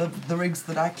the rigs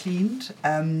that I cleaned,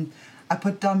 I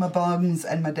put down my bongs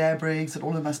and my dab rigs and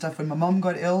all of my stuff when my mom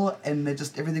got ill, and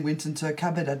everything went into a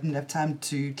cupboard. I didn't have time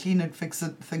to clean it, fix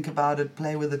it, think about it,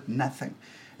 play with it, nothing.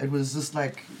 It was just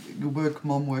like work,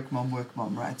 mom,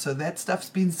 right? So that stuff's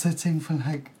been sitting for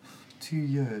like 2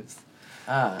 years.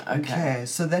 Okay.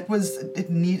 So that was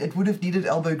it would have needed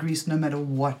elbow grease no matter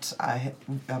what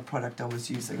product I was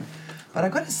using. But I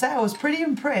got to say, I was pretty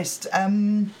impressed.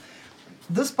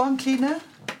 This bong cleaner,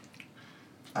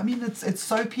 I mean, it's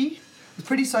soapy. It's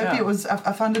pretty soapy. Yeah.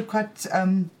 I found it quite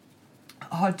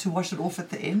hard to wash it off at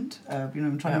the end.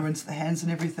 I'm trying to rinse the hands and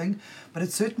everything, but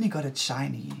it certainly got it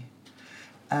shiny.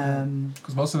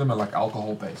 Because most of them are like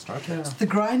alcohol based, right? Yeah. The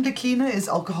grinder cleaner is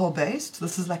alcohol based.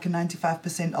 This is like a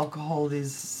 95% alcohol.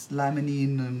 There's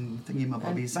limonene and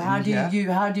thingy-mabobbies in here.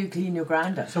 How do you clean your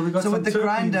grinder? So we got So some with the terpenes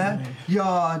grinder, in there.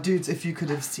 yeah, dudes, if you could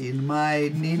have seen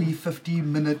my nearly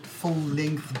 50-minute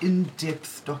full-length,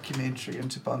 in-depth documentary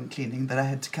into bong cleaning that I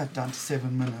had to cut down to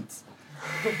 7 minutes.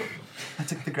 I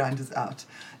took the grinders out,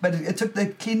 but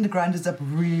cleaned the grinders up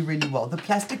really, really well. The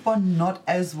plastic one, not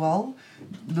as well.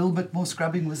 A little bit more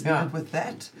scrubbing was needed with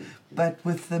that, but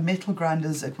with the metal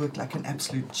grinders, it worked like an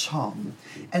absolute charm.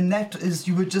 And that is,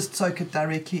 you would just soak it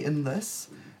directly in this.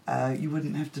 You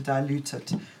wouldn't have to dilute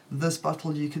it. This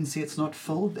bottle, you can see it's not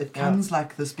filled. It comes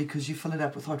like this because you fill it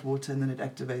up with hot water and then it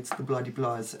activates the bloody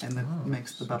blahs and it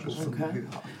makes the bubbles and the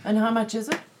hoo-ha. And how much is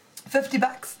it?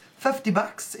 $50.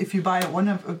 $50 if you buy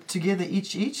one together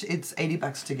each. It's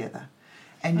 $80 together,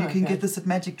 and you can get this at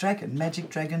Magic Dragon. Magic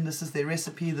Dragon. This is their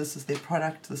recipe. This is their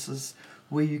product. This is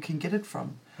where you can get it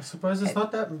from. I suppose it's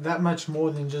not that much more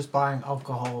than just buying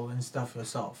alcohol and stuff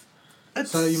yourself.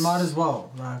 So you might as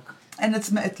well And it's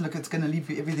going to leave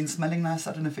you everything smelling nice.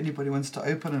 I don't know if anybody wants to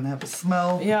open and have a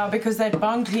smell. Yeah, because that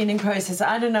bong cleaning process,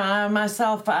 I don't know,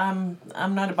 myself, I'm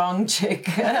not a bong chick.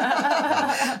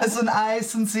 Listen, I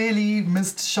sincerely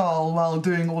missed Charles while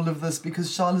doing all of this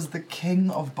because Charles is the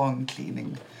king of bong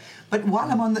cleaning. But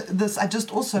while I'm on this, I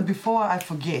just also, before I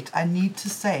forget, I need to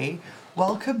say,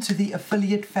 welcome to the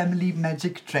affiliate family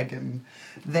Magic Dragon.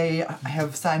 They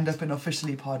have signed up and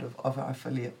officially part of our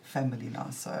affiliate family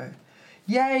now, so...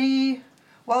 Yay!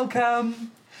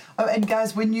 Welcome! Oh, and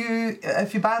guys,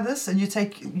 if you buy this and you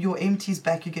take your empties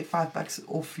back, you get $5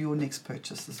 off your next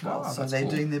purchase as well. Oh, so that's they're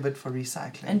cool. doing their bit for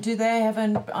recycling. And do they have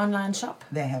an online shop?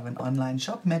 They have an online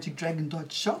shop,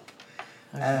 magicdragon.shop.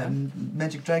 Okay.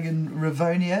 Magic Dragon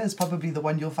Rivonia is probably the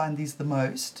one you'll find these the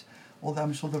most, although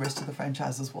I'm sure the rest of the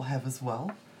franchises will have as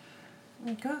well.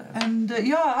 Okay. And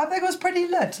I think it was pretty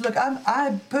lit. Look, I'm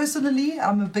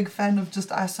a big fan of just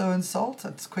ISO and salt.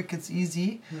 It's quick, it's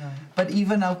easy. Yeah. But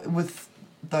even with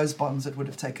those bonds, it would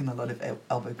have taken a lot of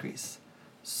elbow grease.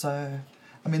 So,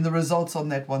 I mean, the results on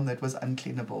that one that was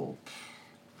uncleanable.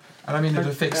 And I mean, it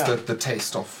affects Yeah. the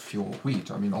taste of your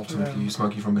weed. I mean, ultimately, you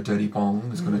smoking from a dirty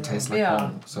bong is going to taste like Yeah.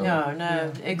 bong. So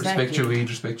Exactly. respect your weed,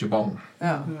 respect your bong.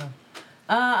 Yeah. Yeah.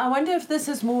 I wonder if this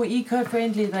is more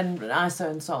eco-friendly than ISO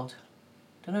and salt.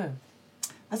 Don't know.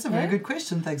 That's a very Yeah. good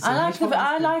question, thanks so I much.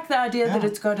 like the idea that Yeah.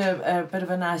 it's got a bit of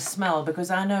a nice smell,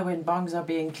 because I know when bongs are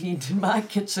being cleaned in my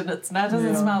kitchen, it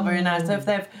doesn't smell very nice. So if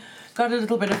they've got a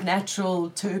little bit of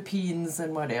natural terpenes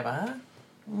and whatever,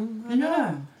 I don't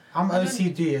know. I'm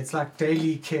OCD. It's like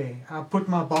daily care. I put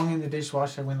my bong in the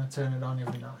dishwasher when I turn it on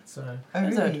every night. So Oh,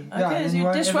 Is really? it? yeah, Okay, and so you your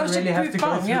won't ever dishwasher really have to proof go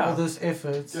bong, through yeah. all this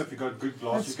effort. Yeah, if you got good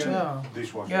glass, That's you can true.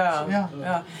 dishwash Yeah. it. Yeah.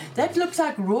 Yeah. That looks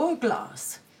like raw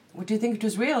glass. Or do you think it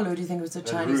was real, or do you think it was a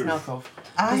Chinese real. knockoff?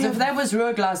 I Because if have- that was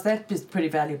raw glass, that is pretty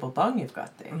valuable bong you've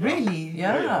got there. Really?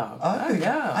 Yeah. Oh,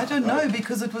 yeah. I don't know,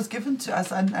 because it was given to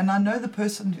us, and I know the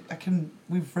person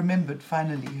we've remembered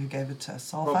finally who gave it to us,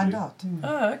 so I'll Probably. find out.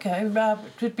 Oh, okay. Well,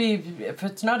 it could be, if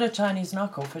it's not a Chinese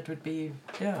knockoff, it would be,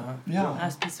 Yeah. a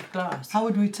nice piece of glass. How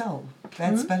would we tell?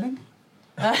 Bad spelling?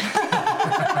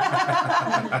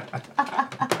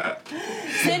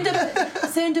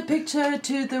 Send a picture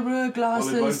to the Raw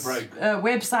Glasses break.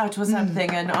 website or something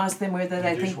and ask them whether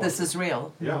they think this dishwasher. is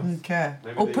real. Yeah. Okay.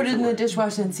 Maybe Or they put it use in the word.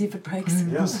 dishwasher and see if it breaks.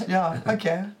 Yes. Yeah,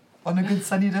 okay. On a good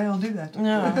sunny day, I'll do that.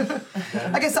 Yeah.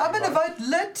 Okay, so I'm going to vote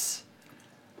lit.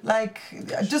 Like,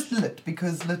 just lit,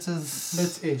 because lit is...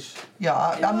 Lit-ish. Yeah,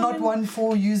 I'm I not mean- one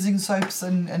for using soaps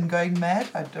and going mad.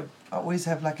 I always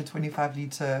have like a 25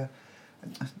 litre,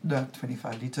 no,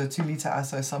 25 litre, 2 litre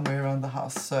ISO somewhere around the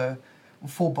house. So,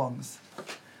 4 bongs.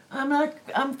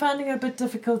 I'm finding it a bit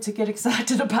difficult to get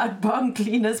excited about bong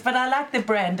cleaners, but I like the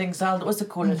branding, so I'll also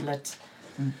call it lit.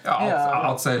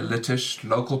 I'd say litish,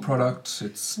 local product.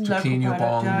 It's to Local clean your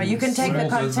product, bong. yeah. You can take the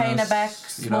small container business, back,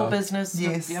 you small know. business.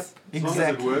 Yes, Yep. As long as it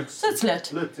exactly. works. So it's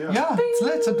lit. Lit, yeah. Yeah, it's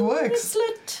lit, it works. It's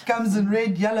lit. Comes in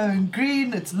red, yellow, and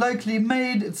green. It's locally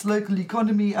made. It's local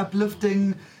economy,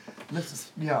 uplifting.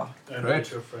 Yeah. And Great.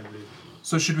 eco-friendly.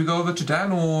 So should we go over to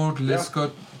Dan or let's Yeah.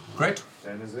 go? Great.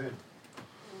 Dan is there.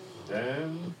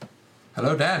 Dan.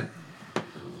 Hello, Dan.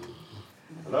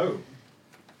 Hello.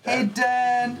 Hey,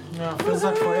 Dan. Yeah, feels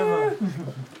like forever.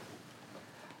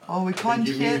 Oh, we I can't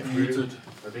think hear. you're muted.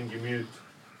 I think you're mute.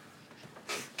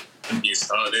 Yes.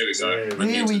 Oh, there we go. There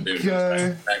There we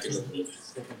go. Back in the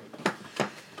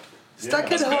Stuck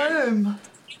Yeah. at home.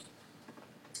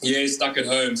 Yeah, stuck at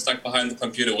home, stuck behind the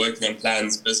computer, working on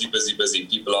plans, busy.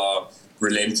 People are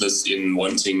relentless in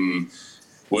wanting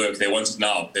work. They want it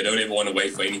now. They don't ever want to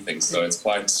wait for anything. So it's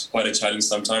quite a challenge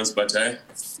sometimes. But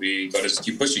we got to just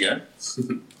keep pushing,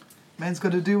 Man's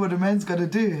got to do what a man's got to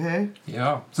do, hey?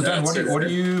 Yeah. So Yeah, Dan, that's what are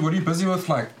it. you busy with?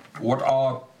 Like, what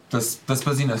are this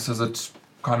busyness? Is it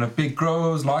kind of big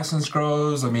grows, licensed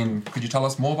grows? I mean, could you tell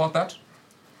us more about that?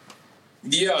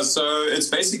 Yeah, so it's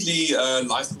basically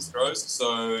licensed grows.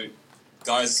 So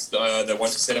guys that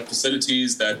want to set up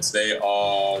facilities that they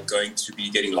are going to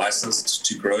be getting licensed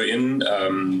to grow in,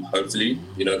 hopefully.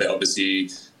 You know, they obviously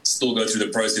still go through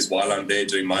the process while I'm there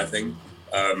doing my thing.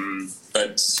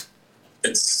 But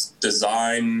it's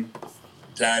design,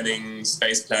 planning,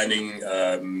 space planning,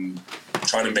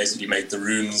 trying to basically make the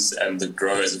rooms and the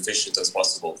grow as efficient as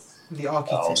possible. The I'll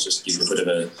architect. just give you a bit of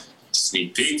a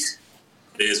sneak peek.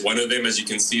 There's one of them, as you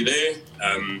can see there.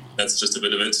 That's just a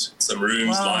bit of it. Some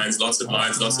rooms, Wow. lines, lots of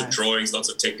Nice. drawings, lots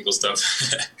of technical stuff.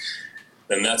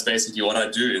 And that's basically what I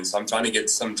do. And so I'm trying to get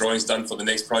some drawings done for the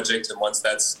next project. And once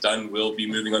that's done, we'll be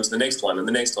moving on to the next one and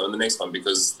the next one and the next one,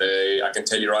 because I can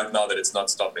tell you right now that it's not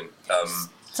stopping.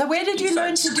 So where did you In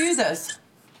learn fact- to do this?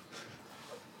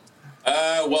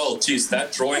 Well, geez,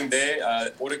 that drawing there,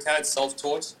 AutoCAD,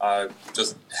 self-taught. I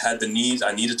just had the need.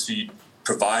 I needed to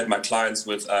provide my clients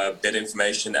with better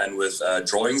information and with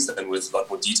drawings and with a lot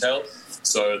more detail.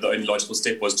 So the only logical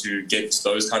step was to get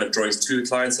those kind of drawings to the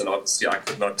clients, and obviously I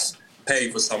could not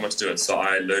pay for someone to do it. So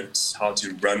I learned how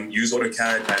to use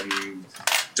AutoCAD and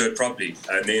do it properly.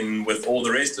 And then with all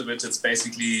the rest of it, it's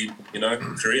basically,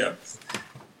 career.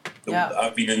 Yeah.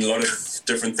 I've been in a lot of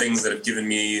different things that have given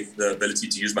me the ability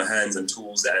to use my hands and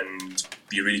tools and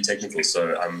be really technical.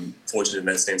 So I'm fortunate in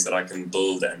that sense that I can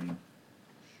build and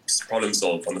problem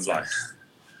solve on the fly.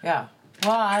 Yeah.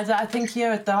 Well, I think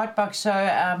here at the Hotbox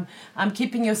Show, I'm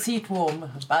keeping your seat warm,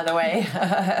 by the way.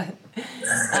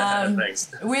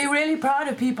 Thanks. We're really proud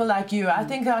of people like you. I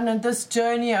think on this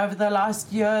journey over the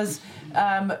last years,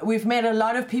 we've met a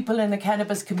lot of people in the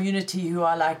cannabis community who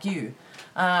are like you.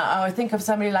 I think of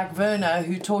somebody like Werner,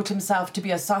 who taught himself to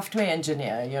be a software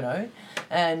engineer, you know,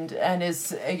 and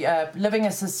is living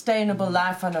a sustainable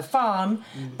life on a farm,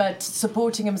 but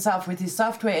supporting himself with his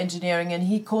software engineering, and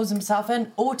he calls himself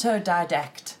an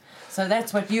autodidact. So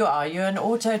that's what you are. You're an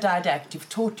autodidact. You've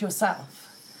taught yourself.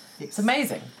 It's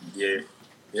amazing. Yeah.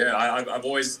 I've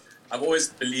always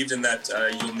believed in that.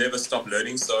 You'll never stop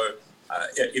learning. So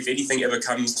if anything ever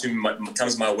comes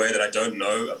my way that I don't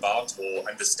know about or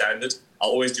understand it, I'll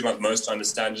always do my most to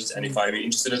understand it. And if I'm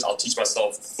interested in it, I'll teach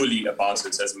myself fully about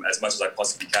it as much as I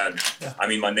possibly can. Yeah. I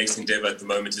mean, my next endeavor at the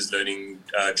moment is learning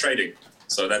trading.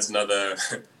 So that's another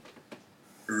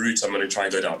route I'm going to try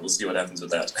and go down. We'll see what happens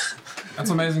with that. That's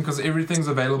amazing because everything's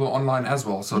available online as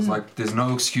well. So it's like there's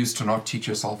no excuse to not teach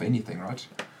yourself anything, right?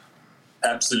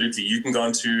 Absolutely. You can go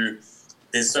on to,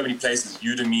 there's so many places,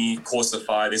 Udemy,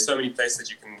 Coursify, there's so many places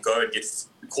that you can go and get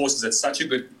courses at such a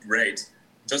good rate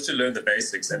just to learn the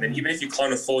basics. And then even if you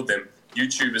can't afford them,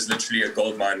 YouTube is literally a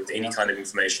goldmine with any kind of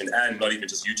information, and not even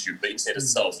just YouTube, the internet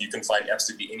itself. You can find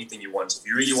absolutely anything you want. If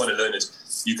you really want to learn it,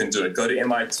 you can do it. Go to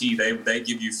MIT. They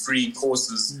give you free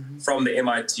courses from the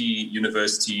MIT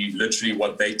University, literally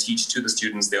what they teach to the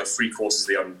students. There are free courses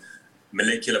there on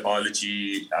molecular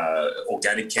biology,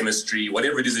 organic chemistry,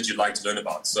 whatever it is that you'd like to learn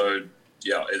about. So,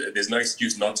 yeah, there's no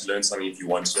excuse not to learn something if you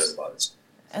want to learn about it.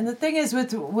 And the thing is with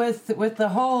the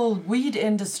whole weed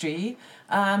industry,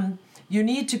 you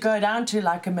need to go down to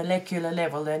like a molecular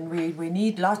level, and we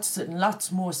need lots and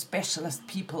lots more specialist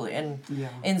people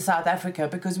in South Africa,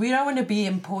 because we don't want to be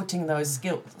importing those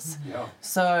skills. Yeah.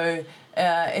 So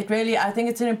it really, I think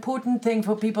it's an important thing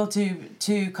for people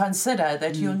to consider,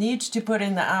 that you'll need to put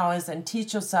in the hours and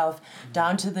teach yourself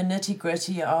down to the nitty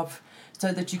gritty of,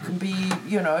 so that you can be,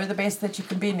 you know, the best that you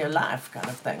can be in your life, kind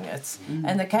of thing. It's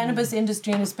and the cannabis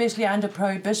industry, and especially under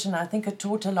prohibition, I think it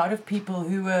taught a lot of people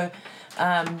who were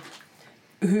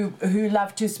who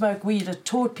loved to smoke weed. It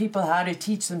taught people how to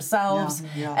teach themselves,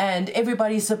 and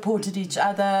everybody supported each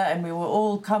other, and we were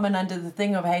all common under the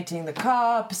thing of hating the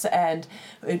cops, and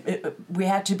we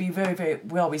had to be very, very,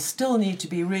 well, we still need to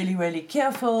be really, really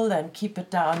careful and keep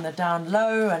it down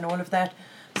low and all of that.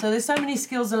 So there's so many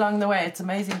skills along the way. It's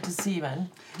amazing to see, man.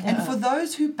 Yeah. And for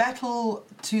those who battle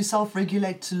to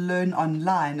self-regulate to learn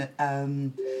online,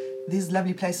 there's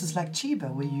lovely places like Chiba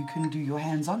where you can do your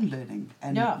hands-on learning.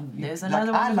 And there's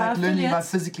another one. I of like our learning by affiliates.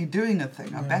 physically doing a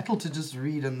thing. I battle to just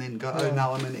read and then go, oh,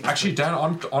 now I'm an expert. Actually, Dan,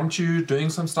 aren't you doing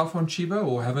some stuff on Chiba,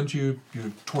 or haven't you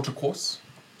taught a course?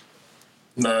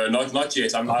 No, not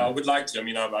yet. I would like to. I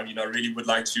really would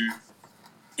like to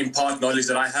impart knowledge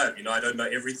that I have. I don't know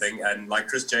everything, and like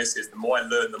Chris J says, the more I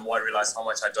learn, the more I realize how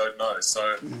much I don't know.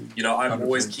 So, I'm 100%.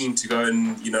 Always keen to go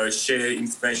and share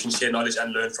information, share knowledge,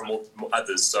 and learn from more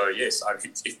others. So yes,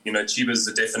 Chiba is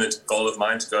a definite goal of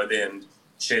mine, to go there and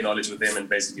share knowledge with them and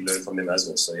basically learn from them as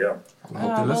well. So yeah, I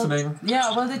hope they're listening.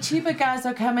 Yeah, well, the Chiba guys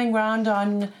are coming round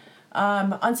on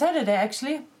Saturday,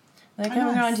 actually. They're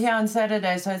coming around here on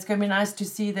Saturday, so it's going to be nice to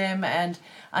see them. And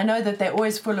I know that they're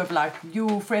always full of like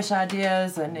new, fresh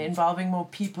ideas and involving more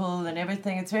people and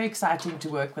everything. It's very exciting to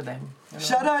work with them.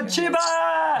 Shout out, Chiba!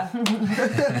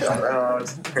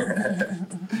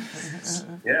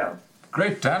 Yeah.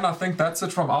 Great, Dan. I think that's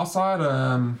it from our side.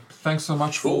 Thanks so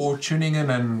much for tuning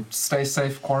in, and stay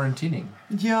safe quarantining.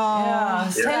 Yeah.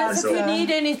 Tell us if you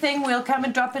need anything. We'll come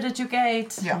and drop it at your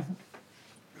gate. Yeah.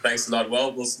 Thanks a lot.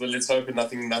 Well, let's hope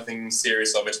nothing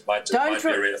serious of it. Might be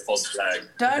a false flag.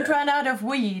 Don't run out of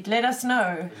weed. Let us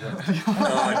know.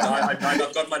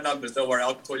 I've got my numbers. Don't worry.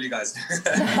 I'll call you guys.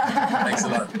 Thanks a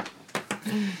lot.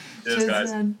 Cheers,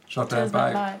 guys. Shot down.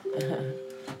 Bye.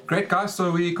 Great, guys.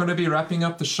 So we're going to be wrapping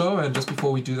up the show, and just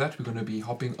before we do that, we're going to be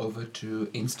hopping over to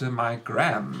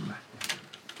Instagram.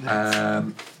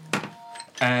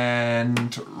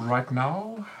 And right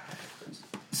now...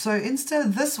 So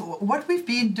what we've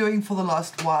been doing for the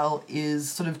last while is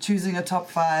sort of choosing a top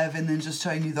 5 and then just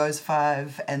showing you those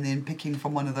 5 and then picking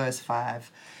from one of those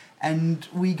 5. And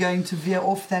we're going to veer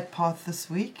off that path this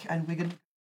week, and we're going to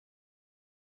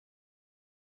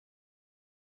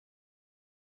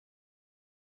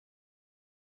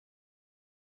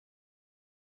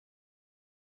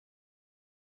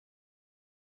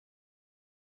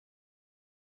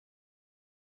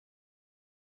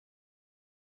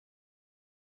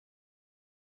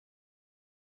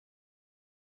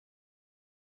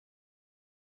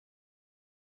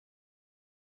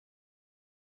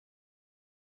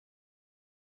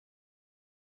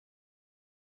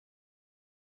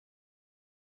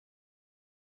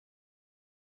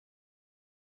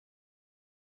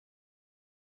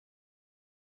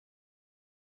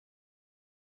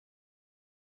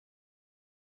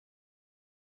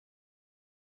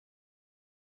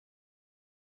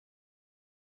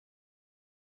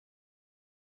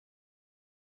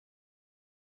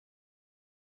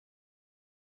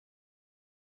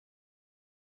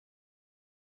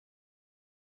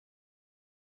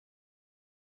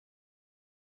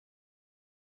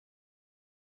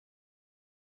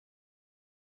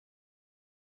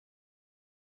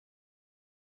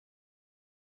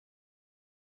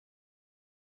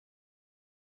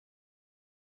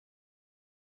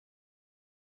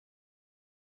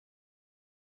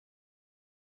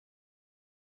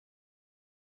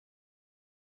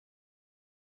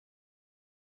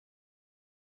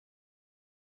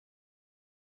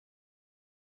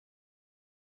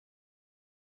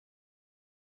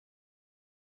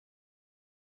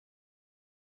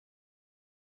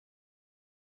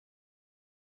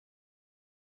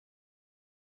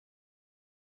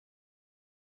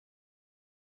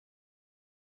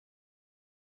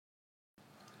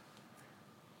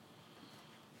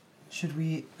Should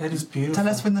we That is beautiful. tell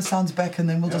us when the sound's back and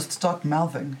then we'll just start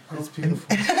mouthing? That's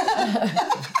beautiful.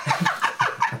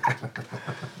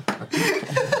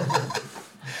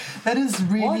 That is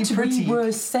really what pretty. we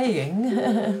were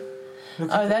saying.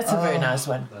 Oh, that's a very nice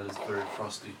one. That is very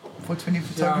frosty. 420 Yeah,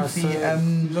 photography. so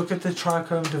look at the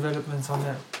trichome developments on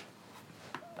that.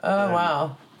 Oh,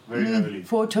 wow. Very early.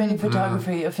 420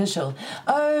 photography official.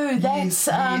 Oh, that's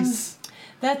yes.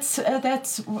 that's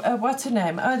what's her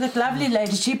name? Oh, that lovely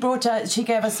lady. She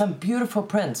gave us some beautiful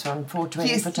prints on 420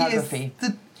 Yes, photography.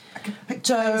 yes.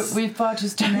 So we've got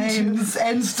his Names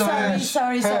and Sorry,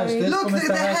 stories. sorry. Look,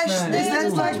 the hash. There's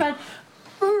Is that like...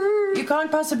 You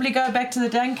can't possibly go back to the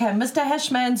Duncam. Mr.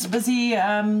 Hashman's busy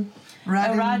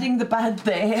riding the bud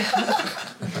there.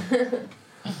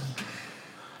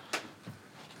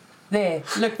 There,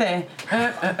 look there.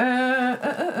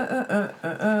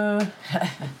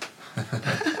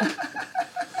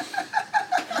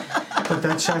 But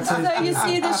that shot So you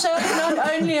see, the show is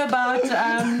not only about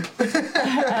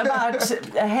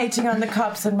hating on the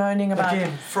cops and moaning about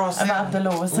again, frosty. the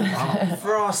laws.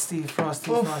 Frosty.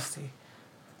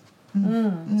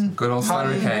 Good old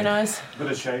Very hurricane. nice.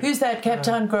 Bit of shape. Who's that? Cape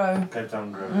Town Grow. Cape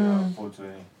Town Grove, yeah,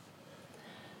 420.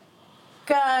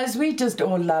 Guys, we just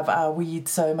all love our weed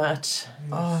so much.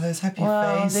 Oh, those happy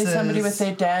Wow, faces. there's somebody with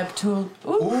their dab tool. Ooh.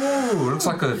 Ooh, looks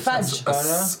like a Fudge.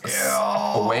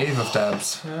 wave of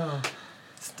dabs. Yeah.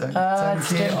 Stunk, It's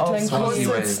stunk, Swazi Swazi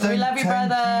wave. We love you,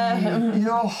 brother.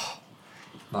 Yo.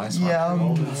 Nice one. Yeah.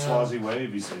 Golden Swazi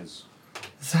wave, he says.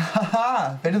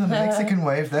 Better than the Mexican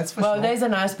wave, that's for Well, sure. there's a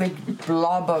nice big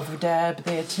blob of dab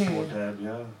there More too. dab,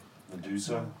 yeah.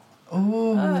 Medusa.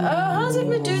 Ooh. How's it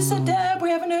Medusa dab? We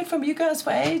haven't heard from you guys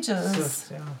for ages.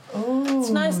 Just, yeah. Ooh, It's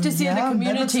nice to see yeah, the that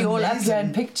community looks all up here in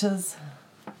amazing. pictures.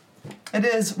 It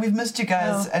is. We've missed you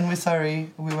guys, Oh. and we're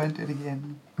sorry. We won't do it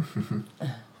again.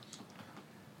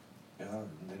 Yeah,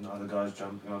 and then other guys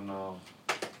jumping on now.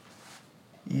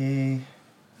 Yeah.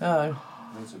 Oh,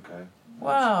 That's okay.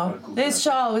 wow. That's quite a cool There's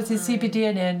photo. Charles with his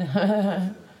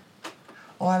CBDNN.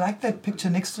 Oh, I like that picture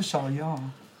next to Charles. Yeah.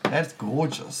 That's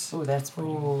gorgeous. Oh, that's pretty.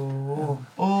 Oh.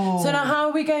 So now, how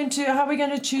are we going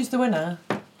to choose the winner?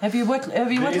 Have you whittled There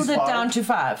it is down five. to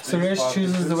 5? Suresh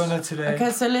chooses the winner today. Okay,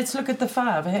 so let's look at the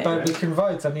 5. Hey? But we can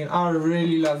vote. I mean, I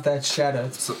really love that shadow.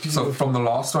 It's So beautiful. from the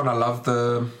last one, I love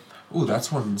the... Ooh,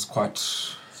 that one's quite...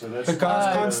 So that's The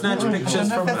guys can't snatch I pictures don't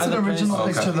know from if that's an other original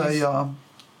places. picture though, yeah.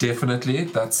 Definitely,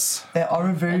 that's... They are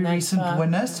a very And that's, recent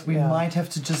winner, so we yeah. might have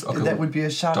to just... Okay, that would be a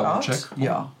shout double out. check.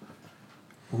 Yeah.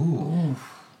 Ooh.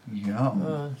 Yum.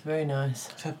 Oh, very nice.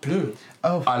 Is that blue?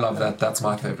 Oh, I love that. That's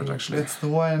my favorite, actually. that's the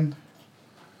one.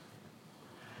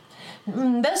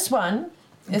 This one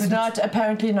is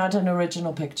apparently not an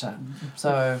original picture.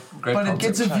 So, Great But it concept.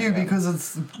 gets a view Yeah. because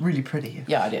it's really pretty.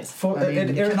 yeah, it is. For, I mean,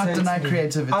 it you cannot irritates deny me.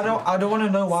 creativity. I don't want to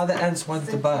know why the ants want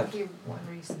the bud.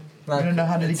 I don't know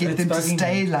how to it's- get it's them to bugging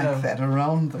stay me. like Yeah. that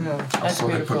around them. Yeah. I That's saw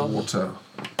they put beautiful. water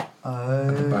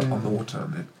back on the water,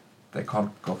 and they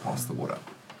can't go past the water.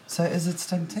 So is it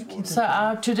stinky? So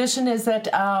our tradition is that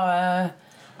our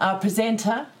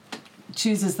presenter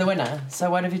chooses the winner. So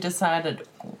what have you decided?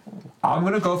 I'm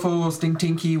gonna go for Stink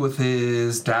Tinky with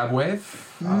his dab wave.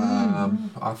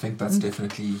 I think that's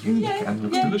definitely unique Yay, and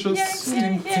looks yay, delicious.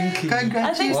 yay, yay.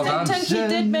 I think Well done. Stink Tinky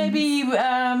did maybe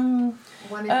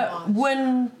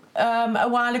win a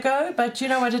while ago, but you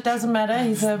know what? It doesn't matter.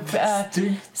 He's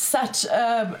such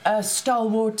a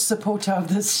stalwart supporter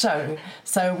of this show.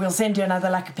 So we'll send you another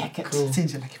lucky packet. Cool.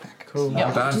 Send you a lucky pack. Cool. Yeah,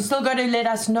 Well done. you still got to let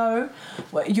us know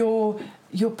what your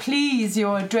please,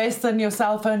 your address and your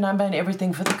cell phone number and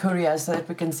everything for the courier so that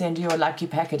we can send you your lucky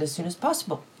packet as soon as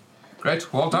possible.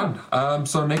 Great, well done.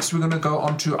 So next we're gonna go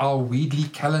on to our Weedly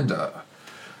calendar.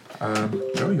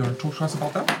 Joe, you want to talk to us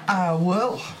about that? I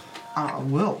will.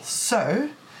 So,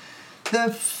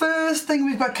 the first thing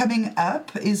we've got coming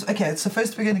up is, okay, so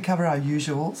first we're going to cover our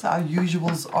usuals. Our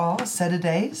usuals are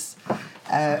Saturdays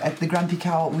at the Grumpy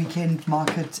Cow Weekend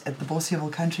Market at the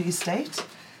Borsjeville Country Estate.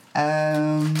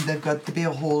 They've got the beer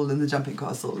hall and the jumping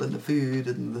castle and the food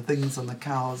and the things on the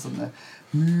cows and the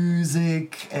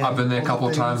music. And I've been there a all couple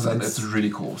the of times things. and it's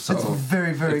really cool. So It's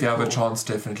very, very if you have a cool. chance,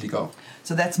 definitely go.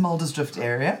 So that's Muldersdrift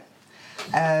area.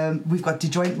 We've got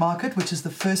DeJoint Market, which is the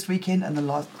first weekend and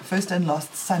the first and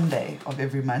last Sunday of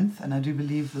every month, and I do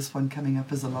believe this one coming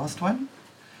up is the last one.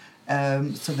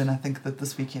 So then I think that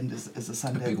this weekend is a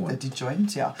Sunday big one. at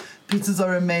DeJoint. Yeah, pizzas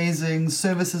are amazing,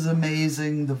 service is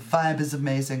amazing, the vibe is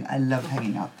amazing. I love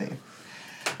hanging out there.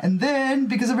 And then,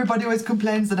 because everybody always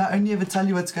complains that I only ever tell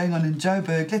you what's going on in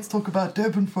Joburg, let's talk about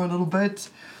Durban for a little bit.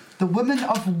 The Women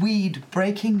of Weed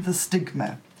Breaking the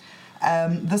Stigma.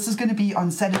 This is going to be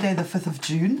on Saturday the 5th of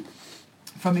June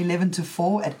from 11 to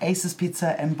 4 at Aces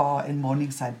Pizza and Bar in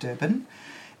Morningside, Durban.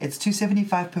 It's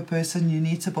 $2.75 per person. You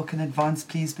need to book in advance,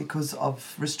 please, because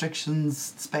of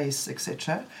restrictions, space,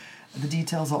 etc. The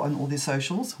details are on all their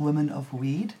socials. Women of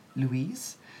Weed,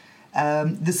 Louise.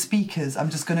 The speakers,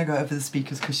 I'm just going to go over the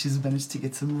speakers because she's managed to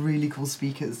get some really cool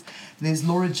speakers. There's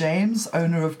Laura James,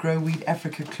 owner of Grow Weed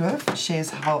Africa Kloof, shares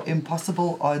how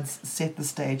impossible odds set the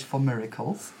stage for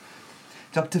miracles.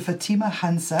 Dr. Fatima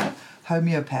Hansa,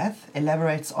 homeopath,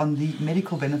 elaborates on the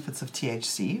medical benefits of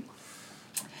THC.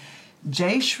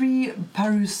 Jayashri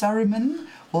Parusaraman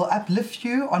will uplift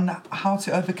you on how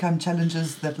to overcome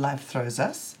challenges that life throws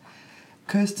us.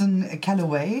 Kirsten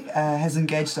Calloway has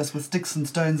engaged us with Sticks and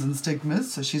Stones and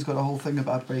Stigmas, so she's got a whole thing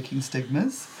about breaking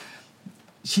stigmas.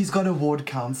 She's got a ward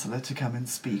counsellor to come and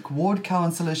speak. Ward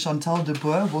counsellor Chantal de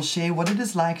Boer will share what it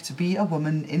is like to be a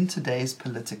woman in today's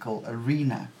political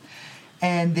arena.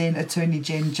 And then attorney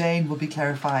Jen Jane will be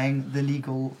clarifying the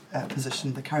legal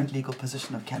position, the current legal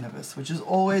position of cannabis, which is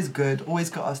always good,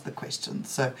 always got asked the question.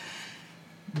 So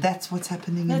that's what's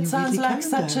happening in your sounds weekly like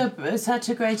calendar. such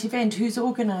a great event. Who's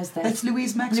organised that? That's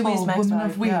Louise Maxwell, Woman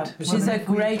of Weed. Yeah. She's a Woman of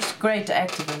Weed. great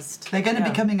activist. They're going to be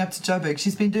coming up to Joburg.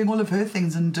 She's been doing all of her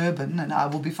things in Durban, and I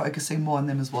will be focusing more on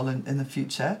them as well in the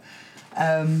future.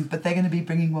 But they're going to be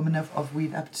bringing Women of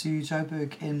Weed up to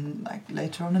Joburg in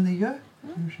later on in the year.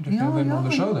 We should have them on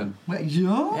the show then. Well,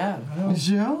 yeah.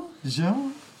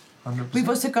 100%. We've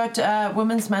also got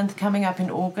Women's Month coming up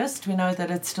in August. We know that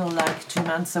it's still like 2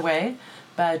 months away.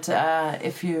 But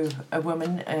if you're a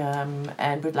woman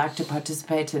and would like to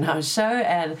participate in our show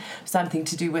and something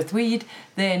to do with weed,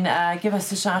 then give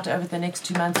us a shout over the next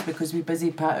 2 months because we're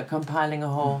busy compiling a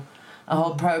whole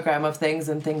program of things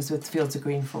and things with Fields of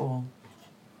Green for All.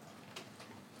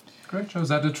 Great. So is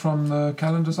that it from the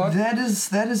calendar side?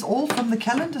 That is all from the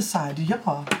calendar side,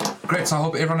 yeah. Great. So I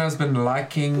hope everyone has been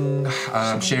liking,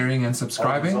 sharing and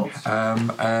subscribing.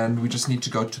 And we just need to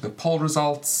go to the poll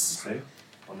results. Save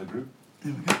on the group.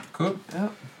 There we go. Cool.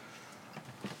 Yep.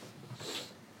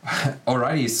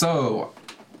 Alrighty, so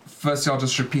firstly I'll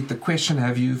just repeat the question.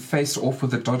 Have you faced off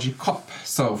with a dodgy cop?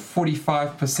 So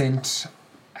 45%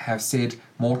 have said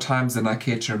more times than I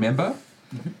care to remember.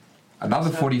 Mm-hmm.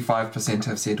 Another 45%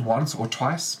 have said once or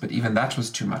twice, but even that was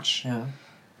too much. Yeah.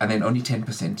 And then only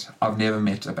 10%, I've never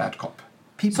met a bad cop.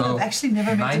 People have actually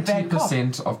never met a bad cop.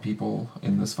 90% of people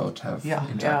in this vote have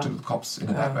interacted with cops in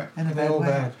a bad way. In a They're bad all way.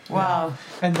 bad. Wow.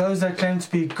 And those that claim to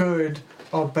be good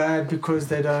are bad because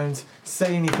they don't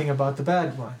say anything about the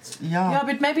bad ones. Yeah,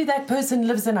 but maybe that person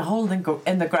lives in a hole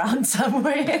in the ground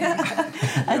somewhere.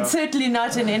 And certainly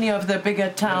not in any of the bigger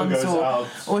towns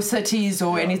or cities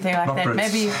or anything like Not that. Brits.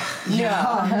 Maybe,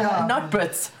 not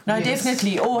Brits. No, Yes.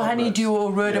 definitely. Or Honeydew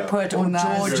or Rhodoput or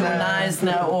George or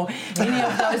Knysna. Knysna or any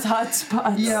of those hot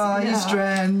spots. Yeah, East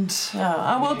Rand. Yeah.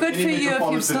 Oh, well, good for you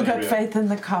if you've still got faith in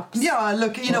the cops. Yeah,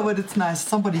 look, you know what, it's nice.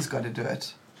 Somebody's got to do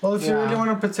it. Well, if you really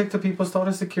want to protect the people, start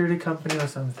a security company or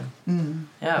something.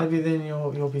 Yeah. Maybe then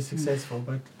you'll be successful.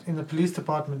 But in the police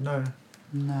department, no.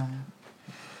 No.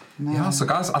 Yeah, so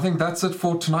guys, I think that's it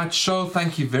for tonight's show.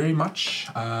 Thank you very much.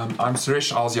 I'm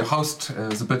Suresh, I was your host. It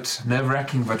was a bit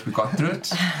nerve-wracking, but we got through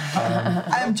it.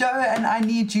 I'm Joe, and I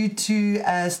need you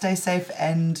to stay safe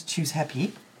and choose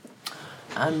happy.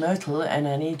 I'm Myrtle, and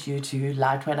I need you to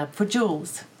light one up for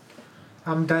Jules.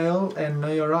 I'm Dale, and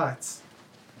know your rights.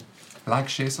 Like,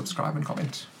 share, subscribe and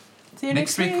comment. See you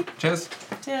Next week. Cheers.